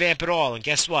 Revamp it all, and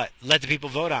guess what? Let the people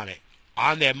vote on it.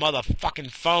 On their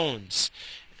motherfucking phones.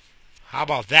 How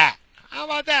about that? How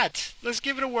about that? Let's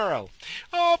give it a whirl.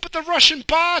 Oh, but the Russian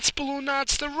bots, Balloon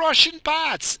Knots, the Russian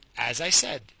bots. As I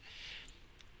said,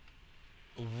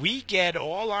 we get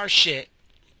all our shit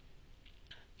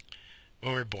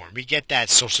when we're born. We get that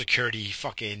Social Security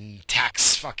fucking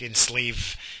tax fucking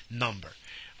slave number.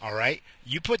 Alright?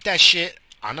 You put that shit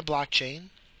on a blockchain,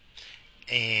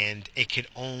 and it can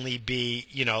only be,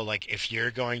 like, if you're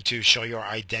going to show your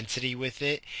identity with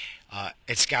it,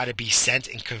 it's got to be sent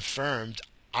and confirmed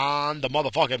on the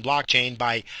motherfucking blockchain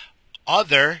by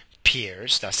other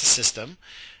peers. That's the system.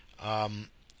 And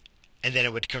then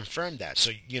it would confirm that.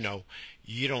 So, you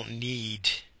don't need...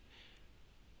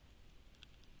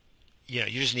 you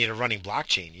just need a running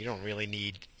blockchain. You don't really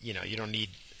need, you don't need...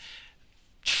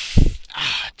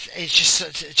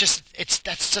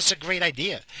 that's such a great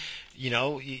idea.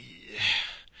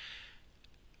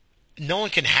 No one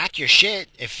can hack your shit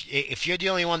if you're the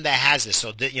only one that has this.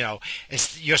 So that,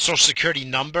 it's your Social Security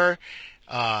number.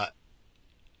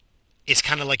 It's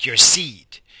kind of like your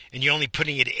seed, and you're only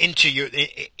putting it into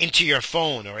your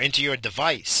phone or into your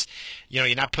device.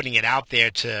 You're not putting it out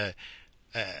there to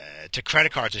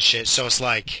credit cards and shit. So it's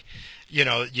like,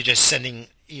 you're just sending.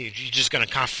 You're just gonna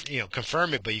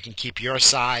confirm it, but you can keep your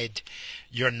side,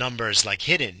 your numbers, like,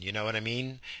 hidden. You know what I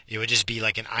mean? It would just be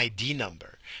like an ID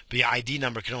number, but your ID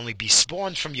number can only be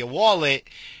spawned from your wallet,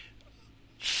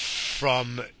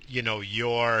 from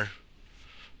your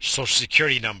Social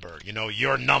Security number,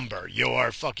 your number,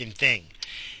 your fucking thing,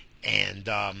 and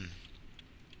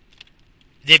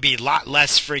there'd be a lot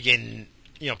less friggin'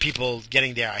 people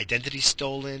getting their identity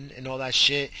stolen and all that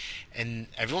shit, and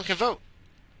everyone can vote.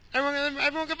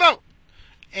 Everyone can vote.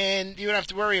 And you don't have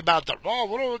to worry about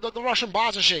what are the Russian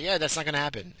bots and shit. Yeah, that's not going to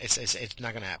happen. It's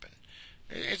not going to happen.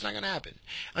 It's not going to happen.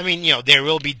 I mean, there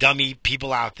will be dummy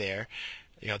people out there.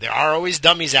 There are always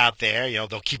dummies out there.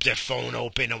 They'll keep their phone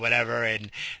open or whatever,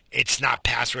 and it's not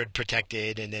password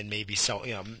protected, and then maybe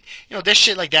there's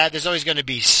shit like that. There's always going to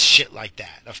be shit like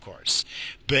that, of course,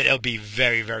 but it'll be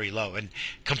very, very low. And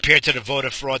compared to the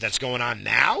voter fraud that's going on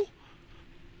now,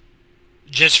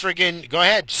 just friggin' go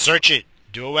ahead, search it,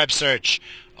 do a web search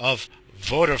of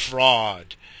voter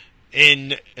fraud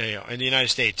in the United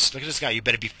States. Look at this guy. You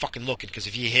better be fucking looking, because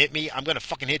if you hit me, I'm gonna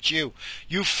fucking hit you.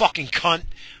 You fucking cunt.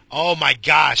 Oh my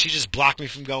gosh, he just blocked me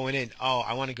from going in. Oh,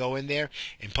 I want to go in there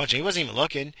and punch him. He wasn't even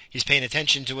looking. He's paying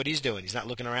attention to what he's doing. He's not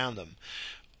looking around him.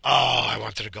 Oh, I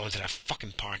wanted to go into that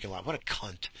fucking parking lot. What a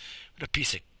cunt. What a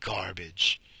piece of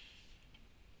garbage.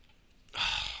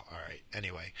 All right.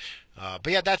 Anyway,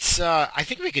 but yeah, that's. I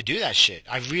think we could do that shit.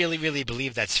 I really, really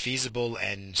believe that's feasible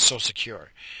and so secure.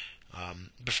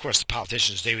 But of course, the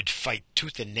politicians, they would fight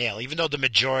tooth and nail, even though the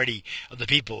majority of the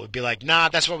people would be like, "Nah,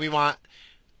 that's what we want."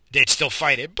 They'd still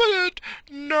fight it. But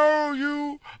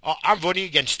no, I'm voting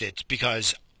against it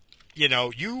because you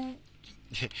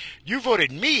you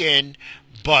voted me in,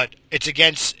 but it's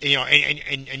against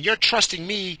and you're trusting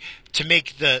me to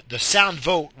make the sound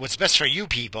vote what's best for you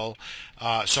people.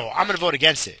 So I'm going to vote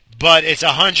against it. But it's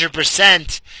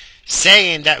 100%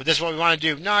 saying that this is what we want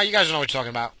to do. No, you guys don't know what you're talking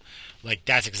about. Like,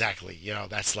 that's exactly,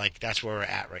 that's where we're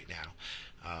at right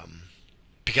now.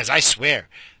 Because I swear,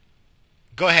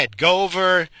 go ahead, go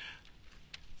over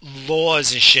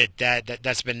laws and shit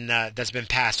that's been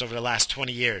passed over the last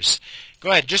 20 years. Go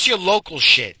ahead, just your local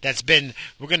shit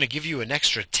we're going to give you an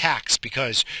extra tax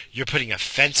because you're putting a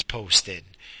fence post in.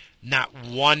 Not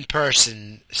one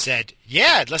person said,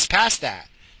 yeah, let's pass that.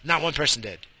 Not one person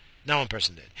did. Not one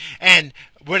person did. And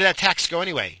where did that tax go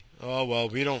anyway? Oh, well,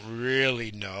 we don't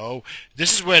really know.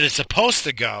 This is where it's supposed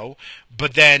to go,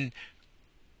 but then,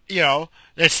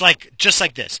 it's just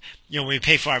like this. When we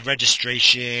pay for our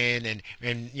registration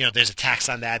and there's a tax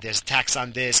on that, there's a tax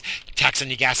on this, tax on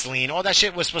your gasoline, all that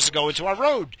shit was supposed to go into our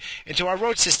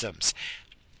road systems.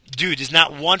 Dude, there's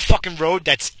not one fucking road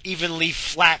that's evenly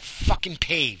flat fucking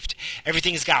paved.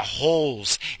 Everything's got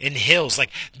holes and hills. Like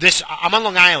this, I'm on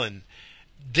Long Island.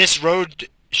 This road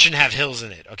shouldn't have hills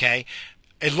in it, okay?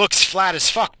 It looks flat as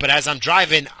fuck, but as I'm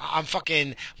driving, I'm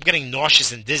getting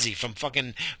nauseous and dizzy from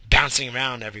fucking bouncing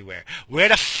around everywhere. Where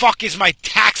the fuck is my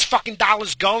tax fucking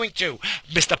dollars going to,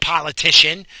 Mr.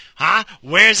 Politician? Huh?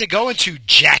 Where is it going to,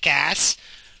 jackass?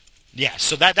 Yeah,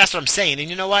 so that's what I'm saying. And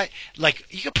you know what? Like,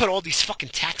 you can put all these fucking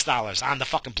tax dollars on the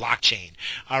fucking blockchain.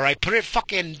 Alright? Put it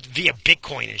fucking via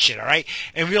Bitcoin and shit, alright?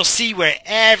 And we'll see where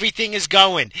everything is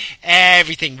going.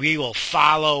 Everything. We will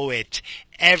follow it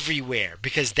everywhere.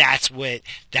 Because that's what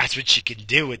you can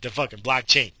do with the fucking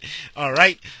blockchain.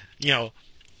 Alright?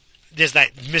 There's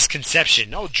that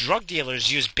misconception. Oh, drug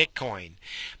dealers use Bitcoin.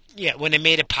 Yeah, when they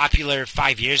made it popular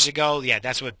 5 years ago, yeah,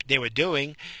 that's what they were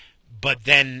doing. But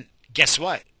then, guess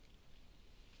what?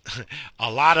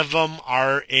 A lot of them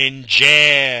are in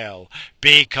jail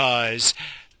because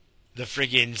the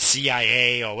friggin'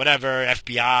 CIA or whatever,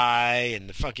 FBI and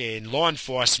the fucking law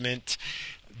enforcement,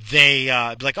 they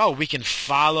be like, oh, we can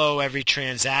follow every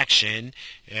transaction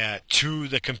to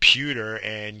the computer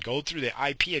and go through the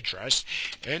IP address,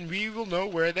 and we will know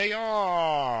where they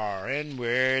are and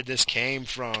where this came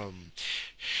from.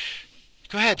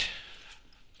 Go ahead.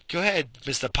 Go ahead,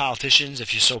 Mr. Politicians,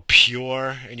 if you're so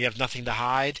pure and you have nothing to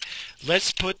hide.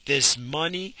 Let's put this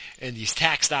money and these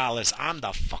tax dollars on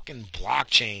the fucking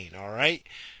blockchain, all right?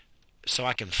 So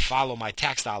I can follow my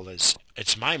tax dollars.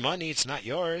 It's my money, it's not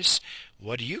yours.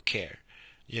 What do you care?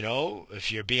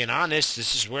 If you're being honest,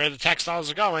 this is where the tax dollars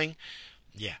are going.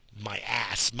 Yeah, my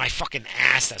ass. My fucking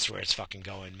ass, that's where it's fucking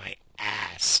going. My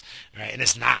ass. Right? And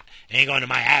it's not. It ain't going to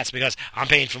my ass because I'm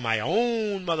paying for my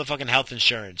own motherfucking health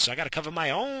insurance. So I gotta cover my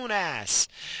own ass.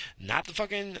 Not the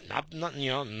fucking,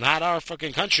 not our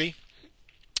fucking country.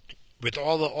 With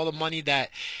all the money that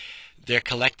they're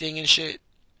collecting and shit,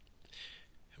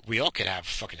 we all could have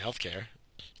fucking healthcare.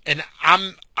 And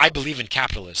I believe in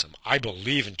capitalism. I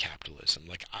believe in capitalism.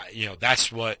 Like,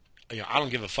 that's what, I don't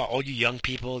give a fuck. All you young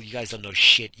people, you guys don't know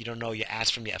shit. You don't know your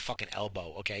ass from your fucking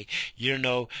elbow, okay? You don't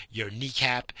know your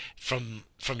kneecap from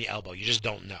your elbow. You just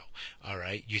don't know, all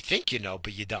right? You think you know,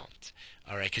 but you don't,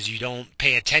 all right? Because you don't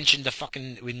pay attention to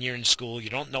fucking when you're in school. You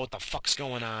don't know what the fuck's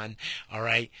going on, all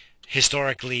right?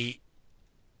 Historically,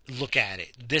 look at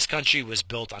it. This country was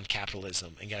built on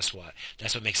capitalism, and guess what?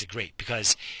 That's what makes it great,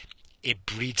 because it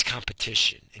breeds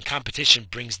competition, and competition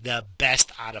brings the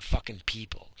best out of fucking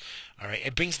people. All right,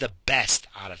 it brings the best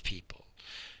out of people.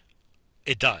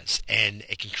 It does, and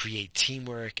it can create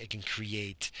teamwork. It can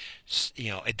create,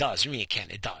 it does. I mean, it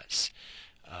can. It does.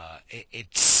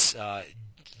 It's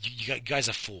you guys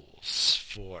are fools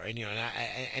for,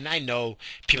 and I know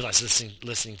people that's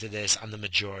listening to this. I'm the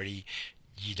majority.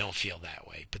 You don't feel that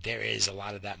way, but there is a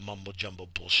lot of that mumbo jumbo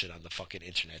bullshit on the fucking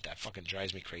internet that fucking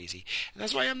drives me crazy, and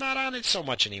that's why I'm not on it so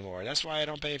much anymore. That's why I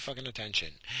don't pay fucking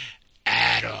attention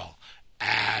at all.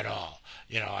 At all.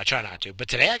 I try not to. But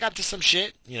today I got to some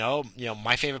shit.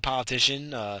 My favorite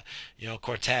politician,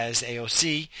 Cortez,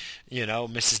 AOC,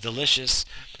 Mrs. Delicious,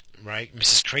 right?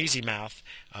 Mrs. Crazy Mouth.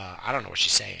 I don't know what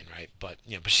she's saying, right? But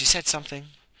she said something.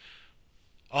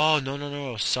 Oh, no, no,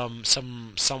 no!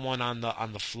 Someone on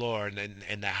the floor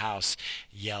in the house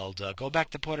yelled, "Go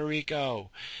back to Puerto Rico,"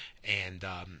 and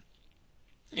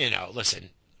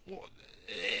listen,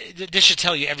 this should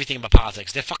tell you everything about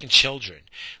politics. They're fucking children.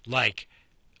 Like,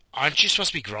 aren't you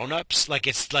supposed to be grown-ups? Like,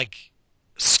 it's like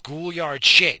schoolyard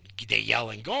shit. They're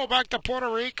yelling, "Go back to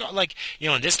Puerto Rico!" Like,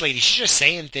 and this lady, she's just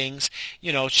saying things.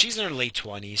 She's in her late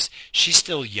 20s. She's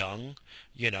still young.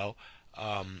 You know,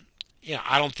 um,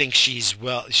 I don't think she's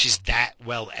that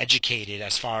well educated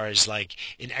as far as like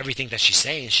in everything that she's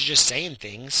saying. She's just saying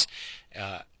things,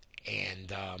 uh,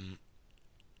 and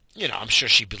I'm sure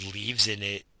she believes in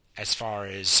it as far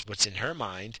as what's in her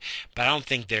mind, but I don't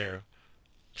think they're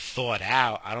thought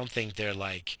out. I don't think they're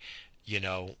like, you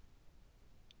know,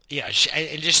 yeah,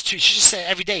 and she just said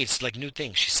every day it's like new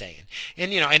things she's saying,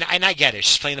 and and I get it.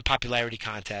 She's playing the popularity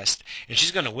contest, and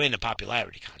she's gonna win the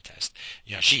popularity contest.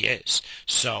 She is.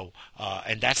 So,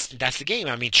 and that's the game.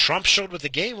 I mean, Trump showed what the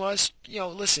game was.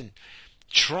 Listen,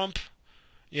 Trump.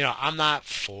 I'm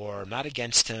not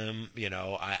against him.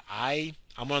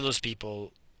 I'm one of those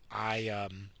people. I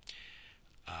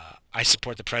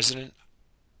support the president,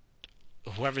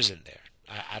 whoever's in there.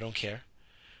 I don't care.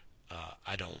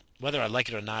 I don't whether I like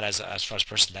it or not as far as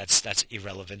person. That's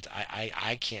irrelevant.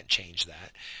 I can't change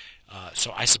that.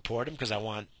 So I support him because I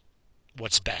want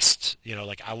what's best.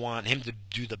 Like I want him to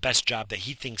do the best job that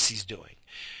he thinks he's doing.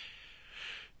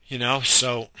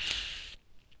 So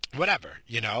whatever.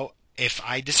 If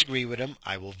I disagree with him,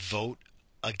 I will vote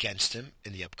against him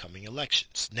in the upcoming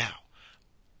elections. Now,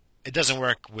 it doesn't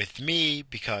work with me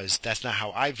because that's not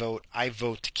how I vote. I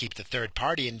vote to keep the third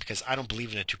party in because I don't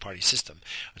believe in a two-party system.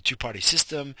 A two-party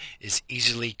system is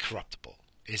easily corruptible.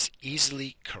 It's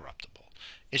easily corruptible.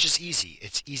 It's just easy.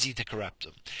 It's easy to corrupt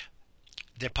them.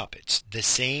 They're puppets. The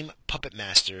same puppet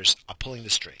masters are pulling the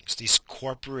strings. These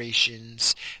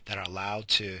corporations that are allowed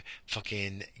to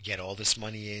fucking get all this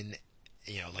money in,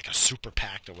 like a super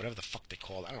PAC or whatever the fuck they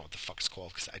call it. I don't know what the fuck it's called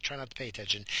because I try not to pay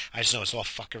attention. I just know it's all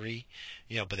fuckery,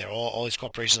 but they're all these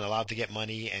corporations are allowed to get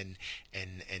money and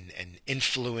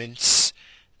influence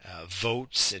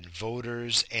votes and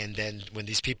voters. And then when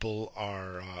these people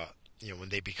are, when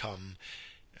they become,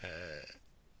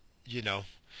 you know,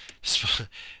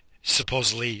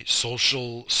 supposedly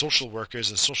social workers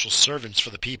and social servants for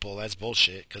the people. That's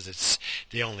bullshit because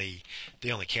they only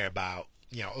care about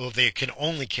or they can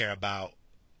only care about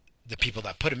the people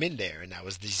that put them in there, and that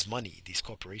was these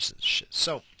corporations shit.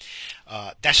 So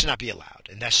that should not be allowed,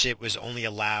 and that shit was only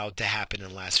allowed to happen in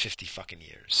the last 50 fucking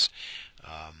years.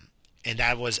 And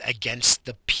that was against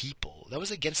the people. That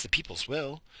was against the people's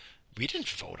will. We didn't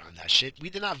vote on that shit. We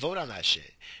did not vote on that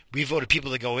shit. We voted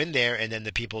people to go in there, and then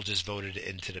the people just voted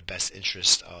into the best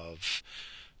interest of,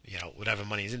 whatever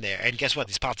money is in there. And guess what?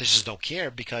 These politicians don't care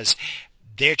because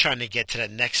they're trying to get to that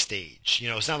next stage.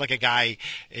 It's not like a guy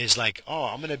is like, oh,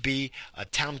 I'm going to be a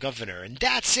town governor, and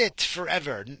that's it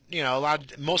forever.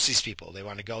 Most of these people, they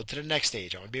want to go to the next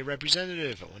stage. I want to be a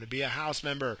representative. I want to be a house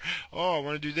member. Oh, I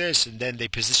want to do this. And then they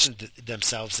position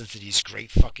themselves into these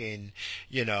great fucking,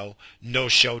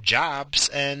 no-show jobs,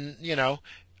 and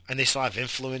they still have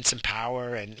influence and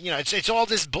power, and it's all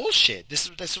this bullshit. This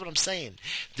is what I'm saying.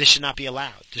 This should not be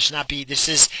allowed. This should not be. This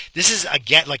is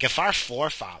again like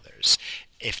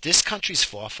if this country's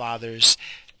forefathers,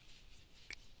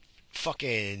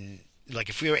 fucking like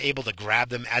if we were able to grab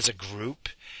them as a group,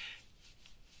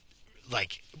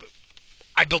 like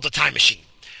I built a time machine.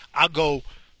 I'll go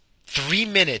 3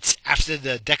 minutes after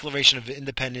the Declaration of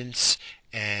Independence.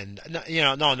 And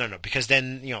no, because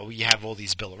then you have all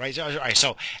these bill of rights. All right,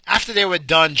 so after they were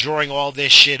done drawing all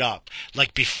this shit up,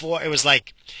 like before, it was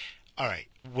like, all right,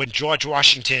 when George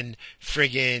Washington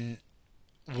friggin'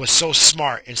 was so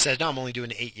smart and said, "No, I'm only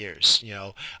doing 8 years."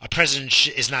 A president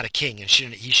is not a king, and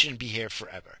he shouldn't be here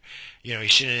forever. He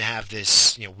shouldn't have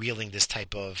this, wielding this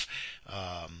type of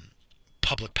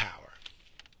public power.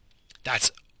 That's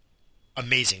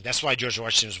amazing. That's why George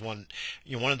Washington was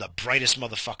one of the brightest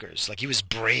motherfuckers. Like he was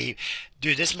brave,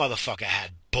 dude. This motherfucker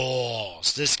had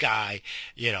balls. This guy,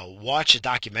 watch a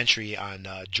documentary on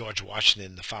George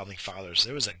Washington, the Founding Fathers.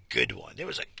 There was a good one. There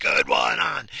was a good one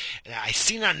on. I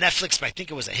seen it on Netflix, but I think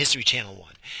it was a History Channel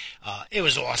one. It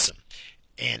was awesome,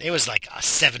 and it was like a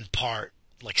 7-part,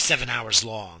 like 7 hours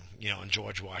long, on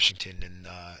George Washington and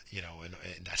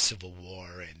in that Civil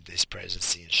War and his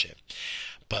presidency and shit.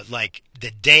 But like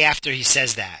the day after he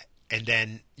says that, and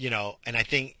then and I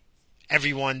think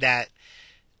everyone that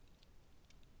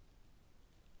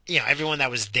everyone that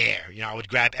was there, I would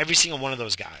grab every single one of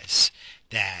those guys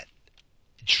that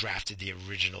drafted the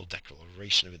original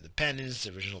Declaration of Independence,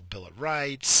 the original Bill of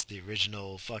Rights, the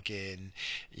original fucking,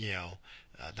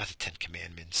 not the Ten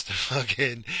Commandments, the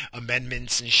fucking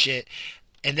amendments and shit,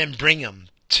 and then bring them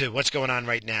to what's going on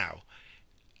right now.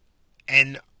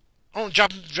 And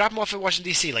drop them off at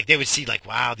Washington D.C. Like they would see, like,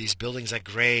 wow, these buildings are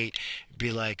great.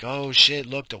 Be like, oh shit,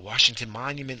 look, the Washington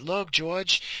Monument. Look,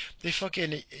 George, they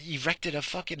fucking erected a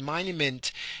fucking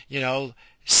monument,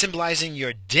 symbolizing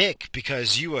your dick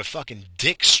because you were fucking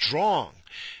dick strong.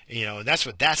 And that's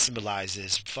what that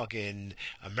symbolizes. Fucking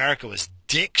America was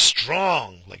dick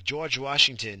strong, like George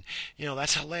Washington.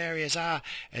 That's hilarious.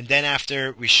 And then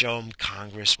after we show them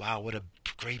Congress, wow, what a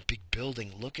great big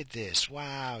building. Look at this.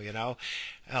 Wow,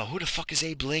 oh, who the fuck is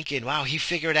Abe Lincoln? Wow, he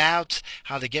figured out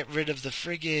how to get rid of the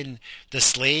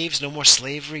slaves. No more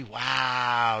slavery.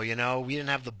 Wow, we didn't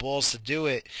have the balls to do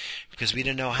it because we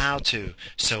didn't know how to.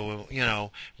 So,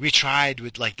 we tried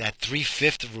with like that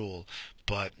 3/5 rule.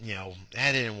 But,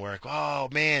 that didn't work. Oh,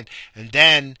 man. And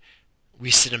then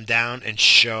we sit them down and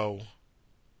show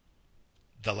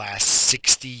the last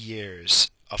 60 years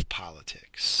of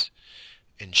politics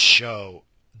and show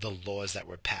the laws that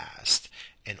were passed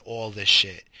and all this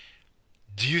shit.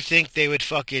 Do you think they would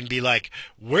fucking be like,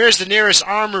 where's the nearest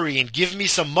armory and give me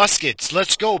some muskets?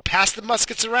 Let's go. Pass the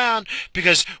muskets around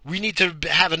because we need to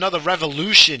have another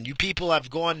revolution. You people have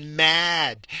gone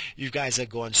mad. You guys are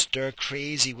going stir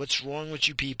crazy. What's wrong with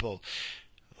you people?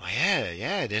 Well,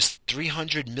 yeah, there's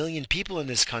 300 million people in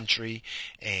this country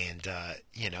and,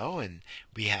 and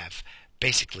we have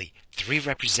basically 3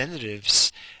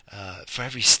 representatives for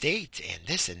every state and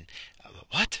this and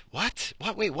what?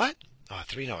 Wait, what? Oh,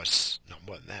 3, no, it's no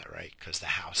more than that, right? Because the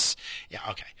House, yeah,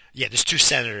 okay. Yeah, there's 2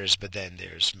 senators, but then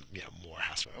there's, more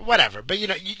House, whatever. But, you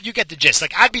get the gist.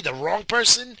 Like, I'd be the wrong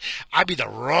person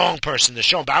to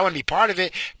show them, but I want to be part of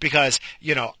it because,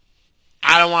 I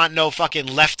don't want no fucking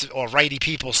left or righty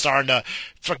people starting to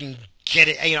fucking get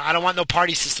it. I don't want no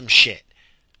party system shit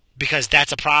because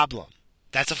that's a problem.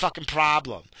 That's a fucking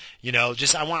problem. I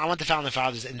want the Founding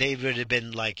Fathers, and they would have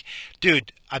been like,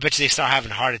 dude, I bet you they start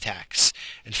having heart attacks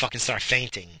and fucking start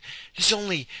fainting. This is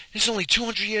only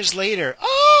 200 years later.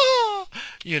 Oh,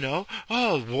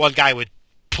 one guy would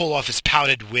pull off his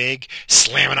powdered wig,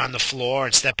 slam it on the floor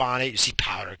and step on it. You see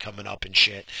powder coming up and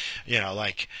shit.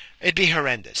 It'd be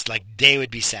horrendous. Like, they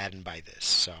would be saddened by this.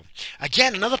 So,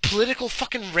 again, another political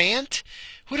fucking rant.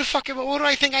 What do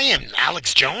I think I am?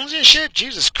 Alex Jones and shit?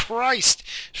 Jesus Christ.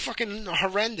 It's fucking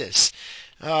horrendous.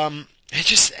 It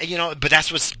just, but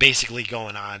that's what's basically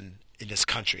going on in this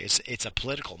country. It's a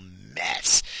political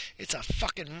mess. It's a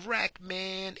fucking wreck,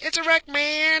 man. It's a wreck,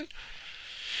 man.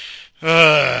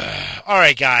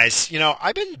 Alright, guys.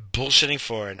 I've been bullshitting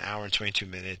for an hour and 22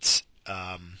 minutes.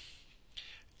 And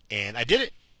I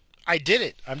did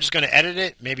it. I'm just going to edit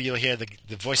it. Maybe you'll hear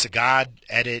the voice of God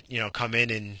edit, come in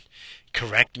and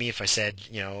correct me if I said,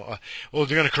 they're going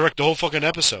to correct the whole fucking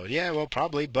episode. Yeah, well,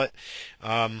 probably, but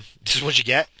this is what you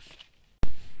get.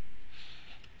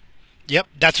 Yep,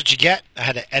 that's what you get. I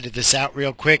had to edit this out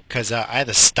real quick because I had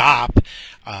to stop.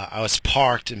 I was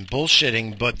parked and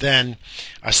bullshitting, but then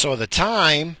I saw the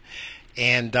time,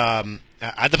 and I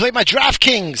had to play my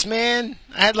DraftKings, man.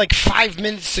 I had like 5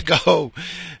 minutes to go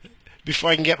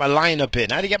before I can get my lineup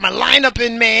in. I had to get my lineup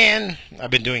in, man.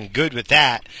 I've been doing good with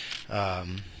that.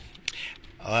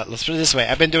 Let's put it this way.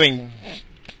 I've been doing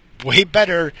way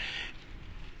better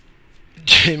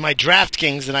in my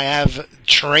DraftKings than I have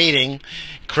trading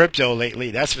crypto lately.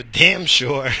 That's for damn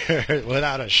sure,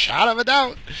 without a shot of a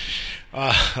doubt.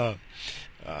 Yeah,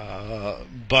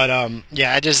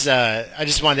 I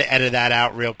just wanted to edit that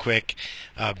out real quick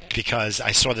because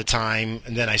I saw the time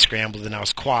and then I scrambled and I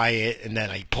was quiet and then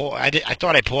I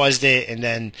thought I paused it and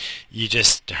then you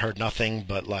just heard nothing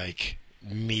but like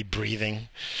me breathing.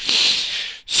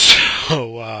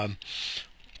 So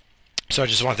I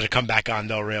just wanted to come back on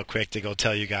though real quick to go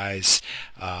tell you guys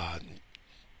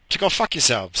to go fuck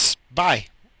yourselves. Bye.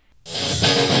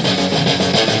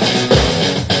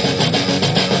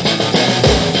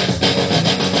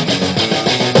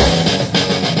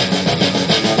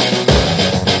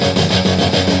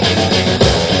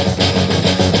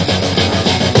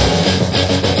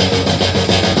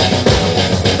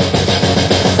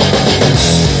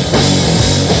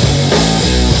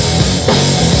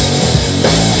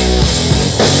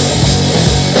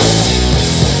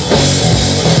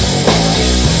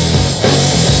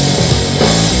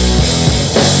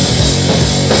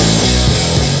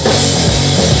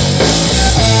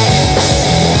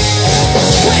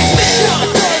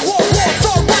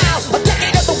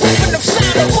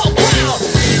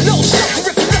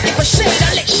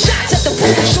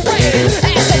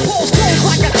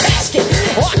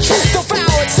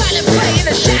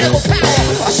 incredible power,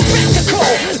 a spectacle,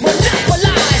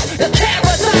 monopolize the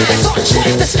camera's eyes, on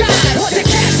trace the sky. Was it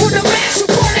cast for the mass who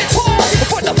burn and toil,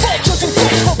 for the vultures who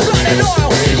thirst for blood and oil?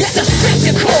 Yes, a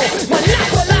spectacle,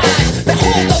 monopolize,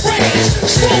 behold the rage,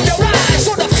 slow your eyes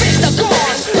on the fist of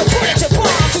guards, the bullets and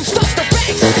bombs who stuff the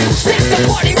banks, who stack the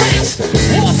party ranks.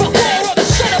 More for more or the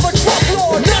son of a drug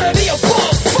lord, none of the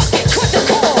above, fucking cut the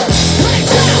cord.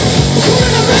 Lights out,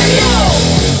 Gorilla Radio,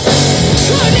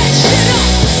 turn that shit up.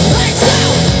 Lights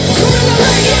out, Gorilla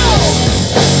Radio,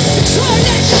 turn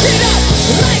that shit up.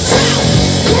 Lights out,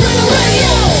 Gorilla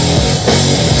Radio,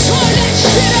 turn that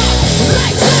shit up.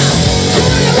 Lights out,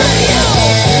 Gorilla Radio.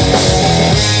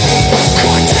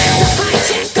 Cortex to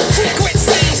hijack the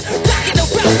frequencies, rocking the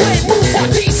railway, move on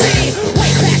DC.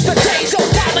 Way back the days of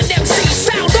violent MCs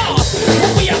sound off.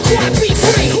 When we are quad beat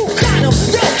free, who got 'em?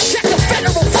 Yo, check the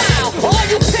federal file. All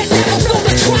you pet devils know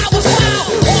the trial was wild.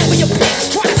 All of your pigs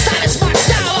try to silence my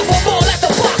style. I'm from all at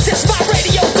the box, it's my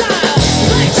radio dial.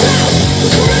 Lights out,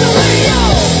 Gorilla Radio,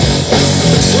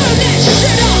 turn that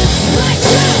shit up.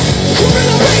 Lights out,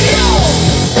 Gorilla Radio,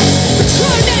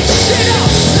 turn that shit up.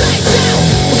 Lights out,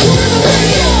 Gorilla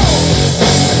Radio,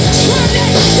 turn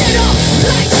that shit up.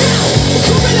 Lights out,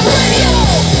 Gorilla Radio,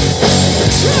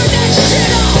 turn that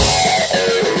shit up.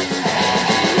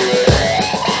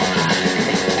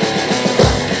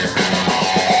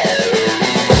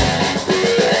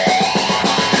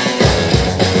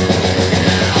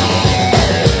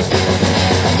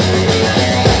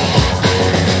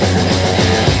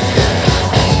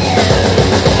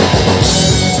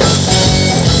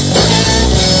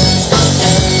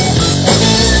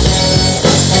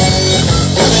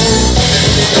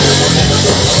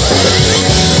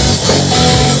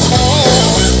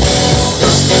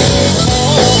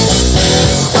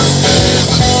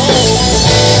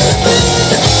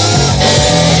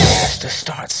 To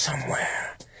start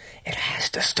somewhere. It has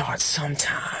to start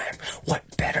sometime. What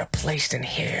better place than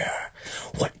here?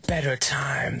 What better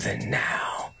time than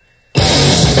now? Can't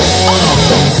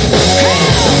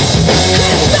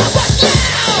stop us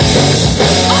now!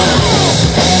 Oh,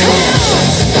 hell!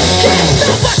 Can't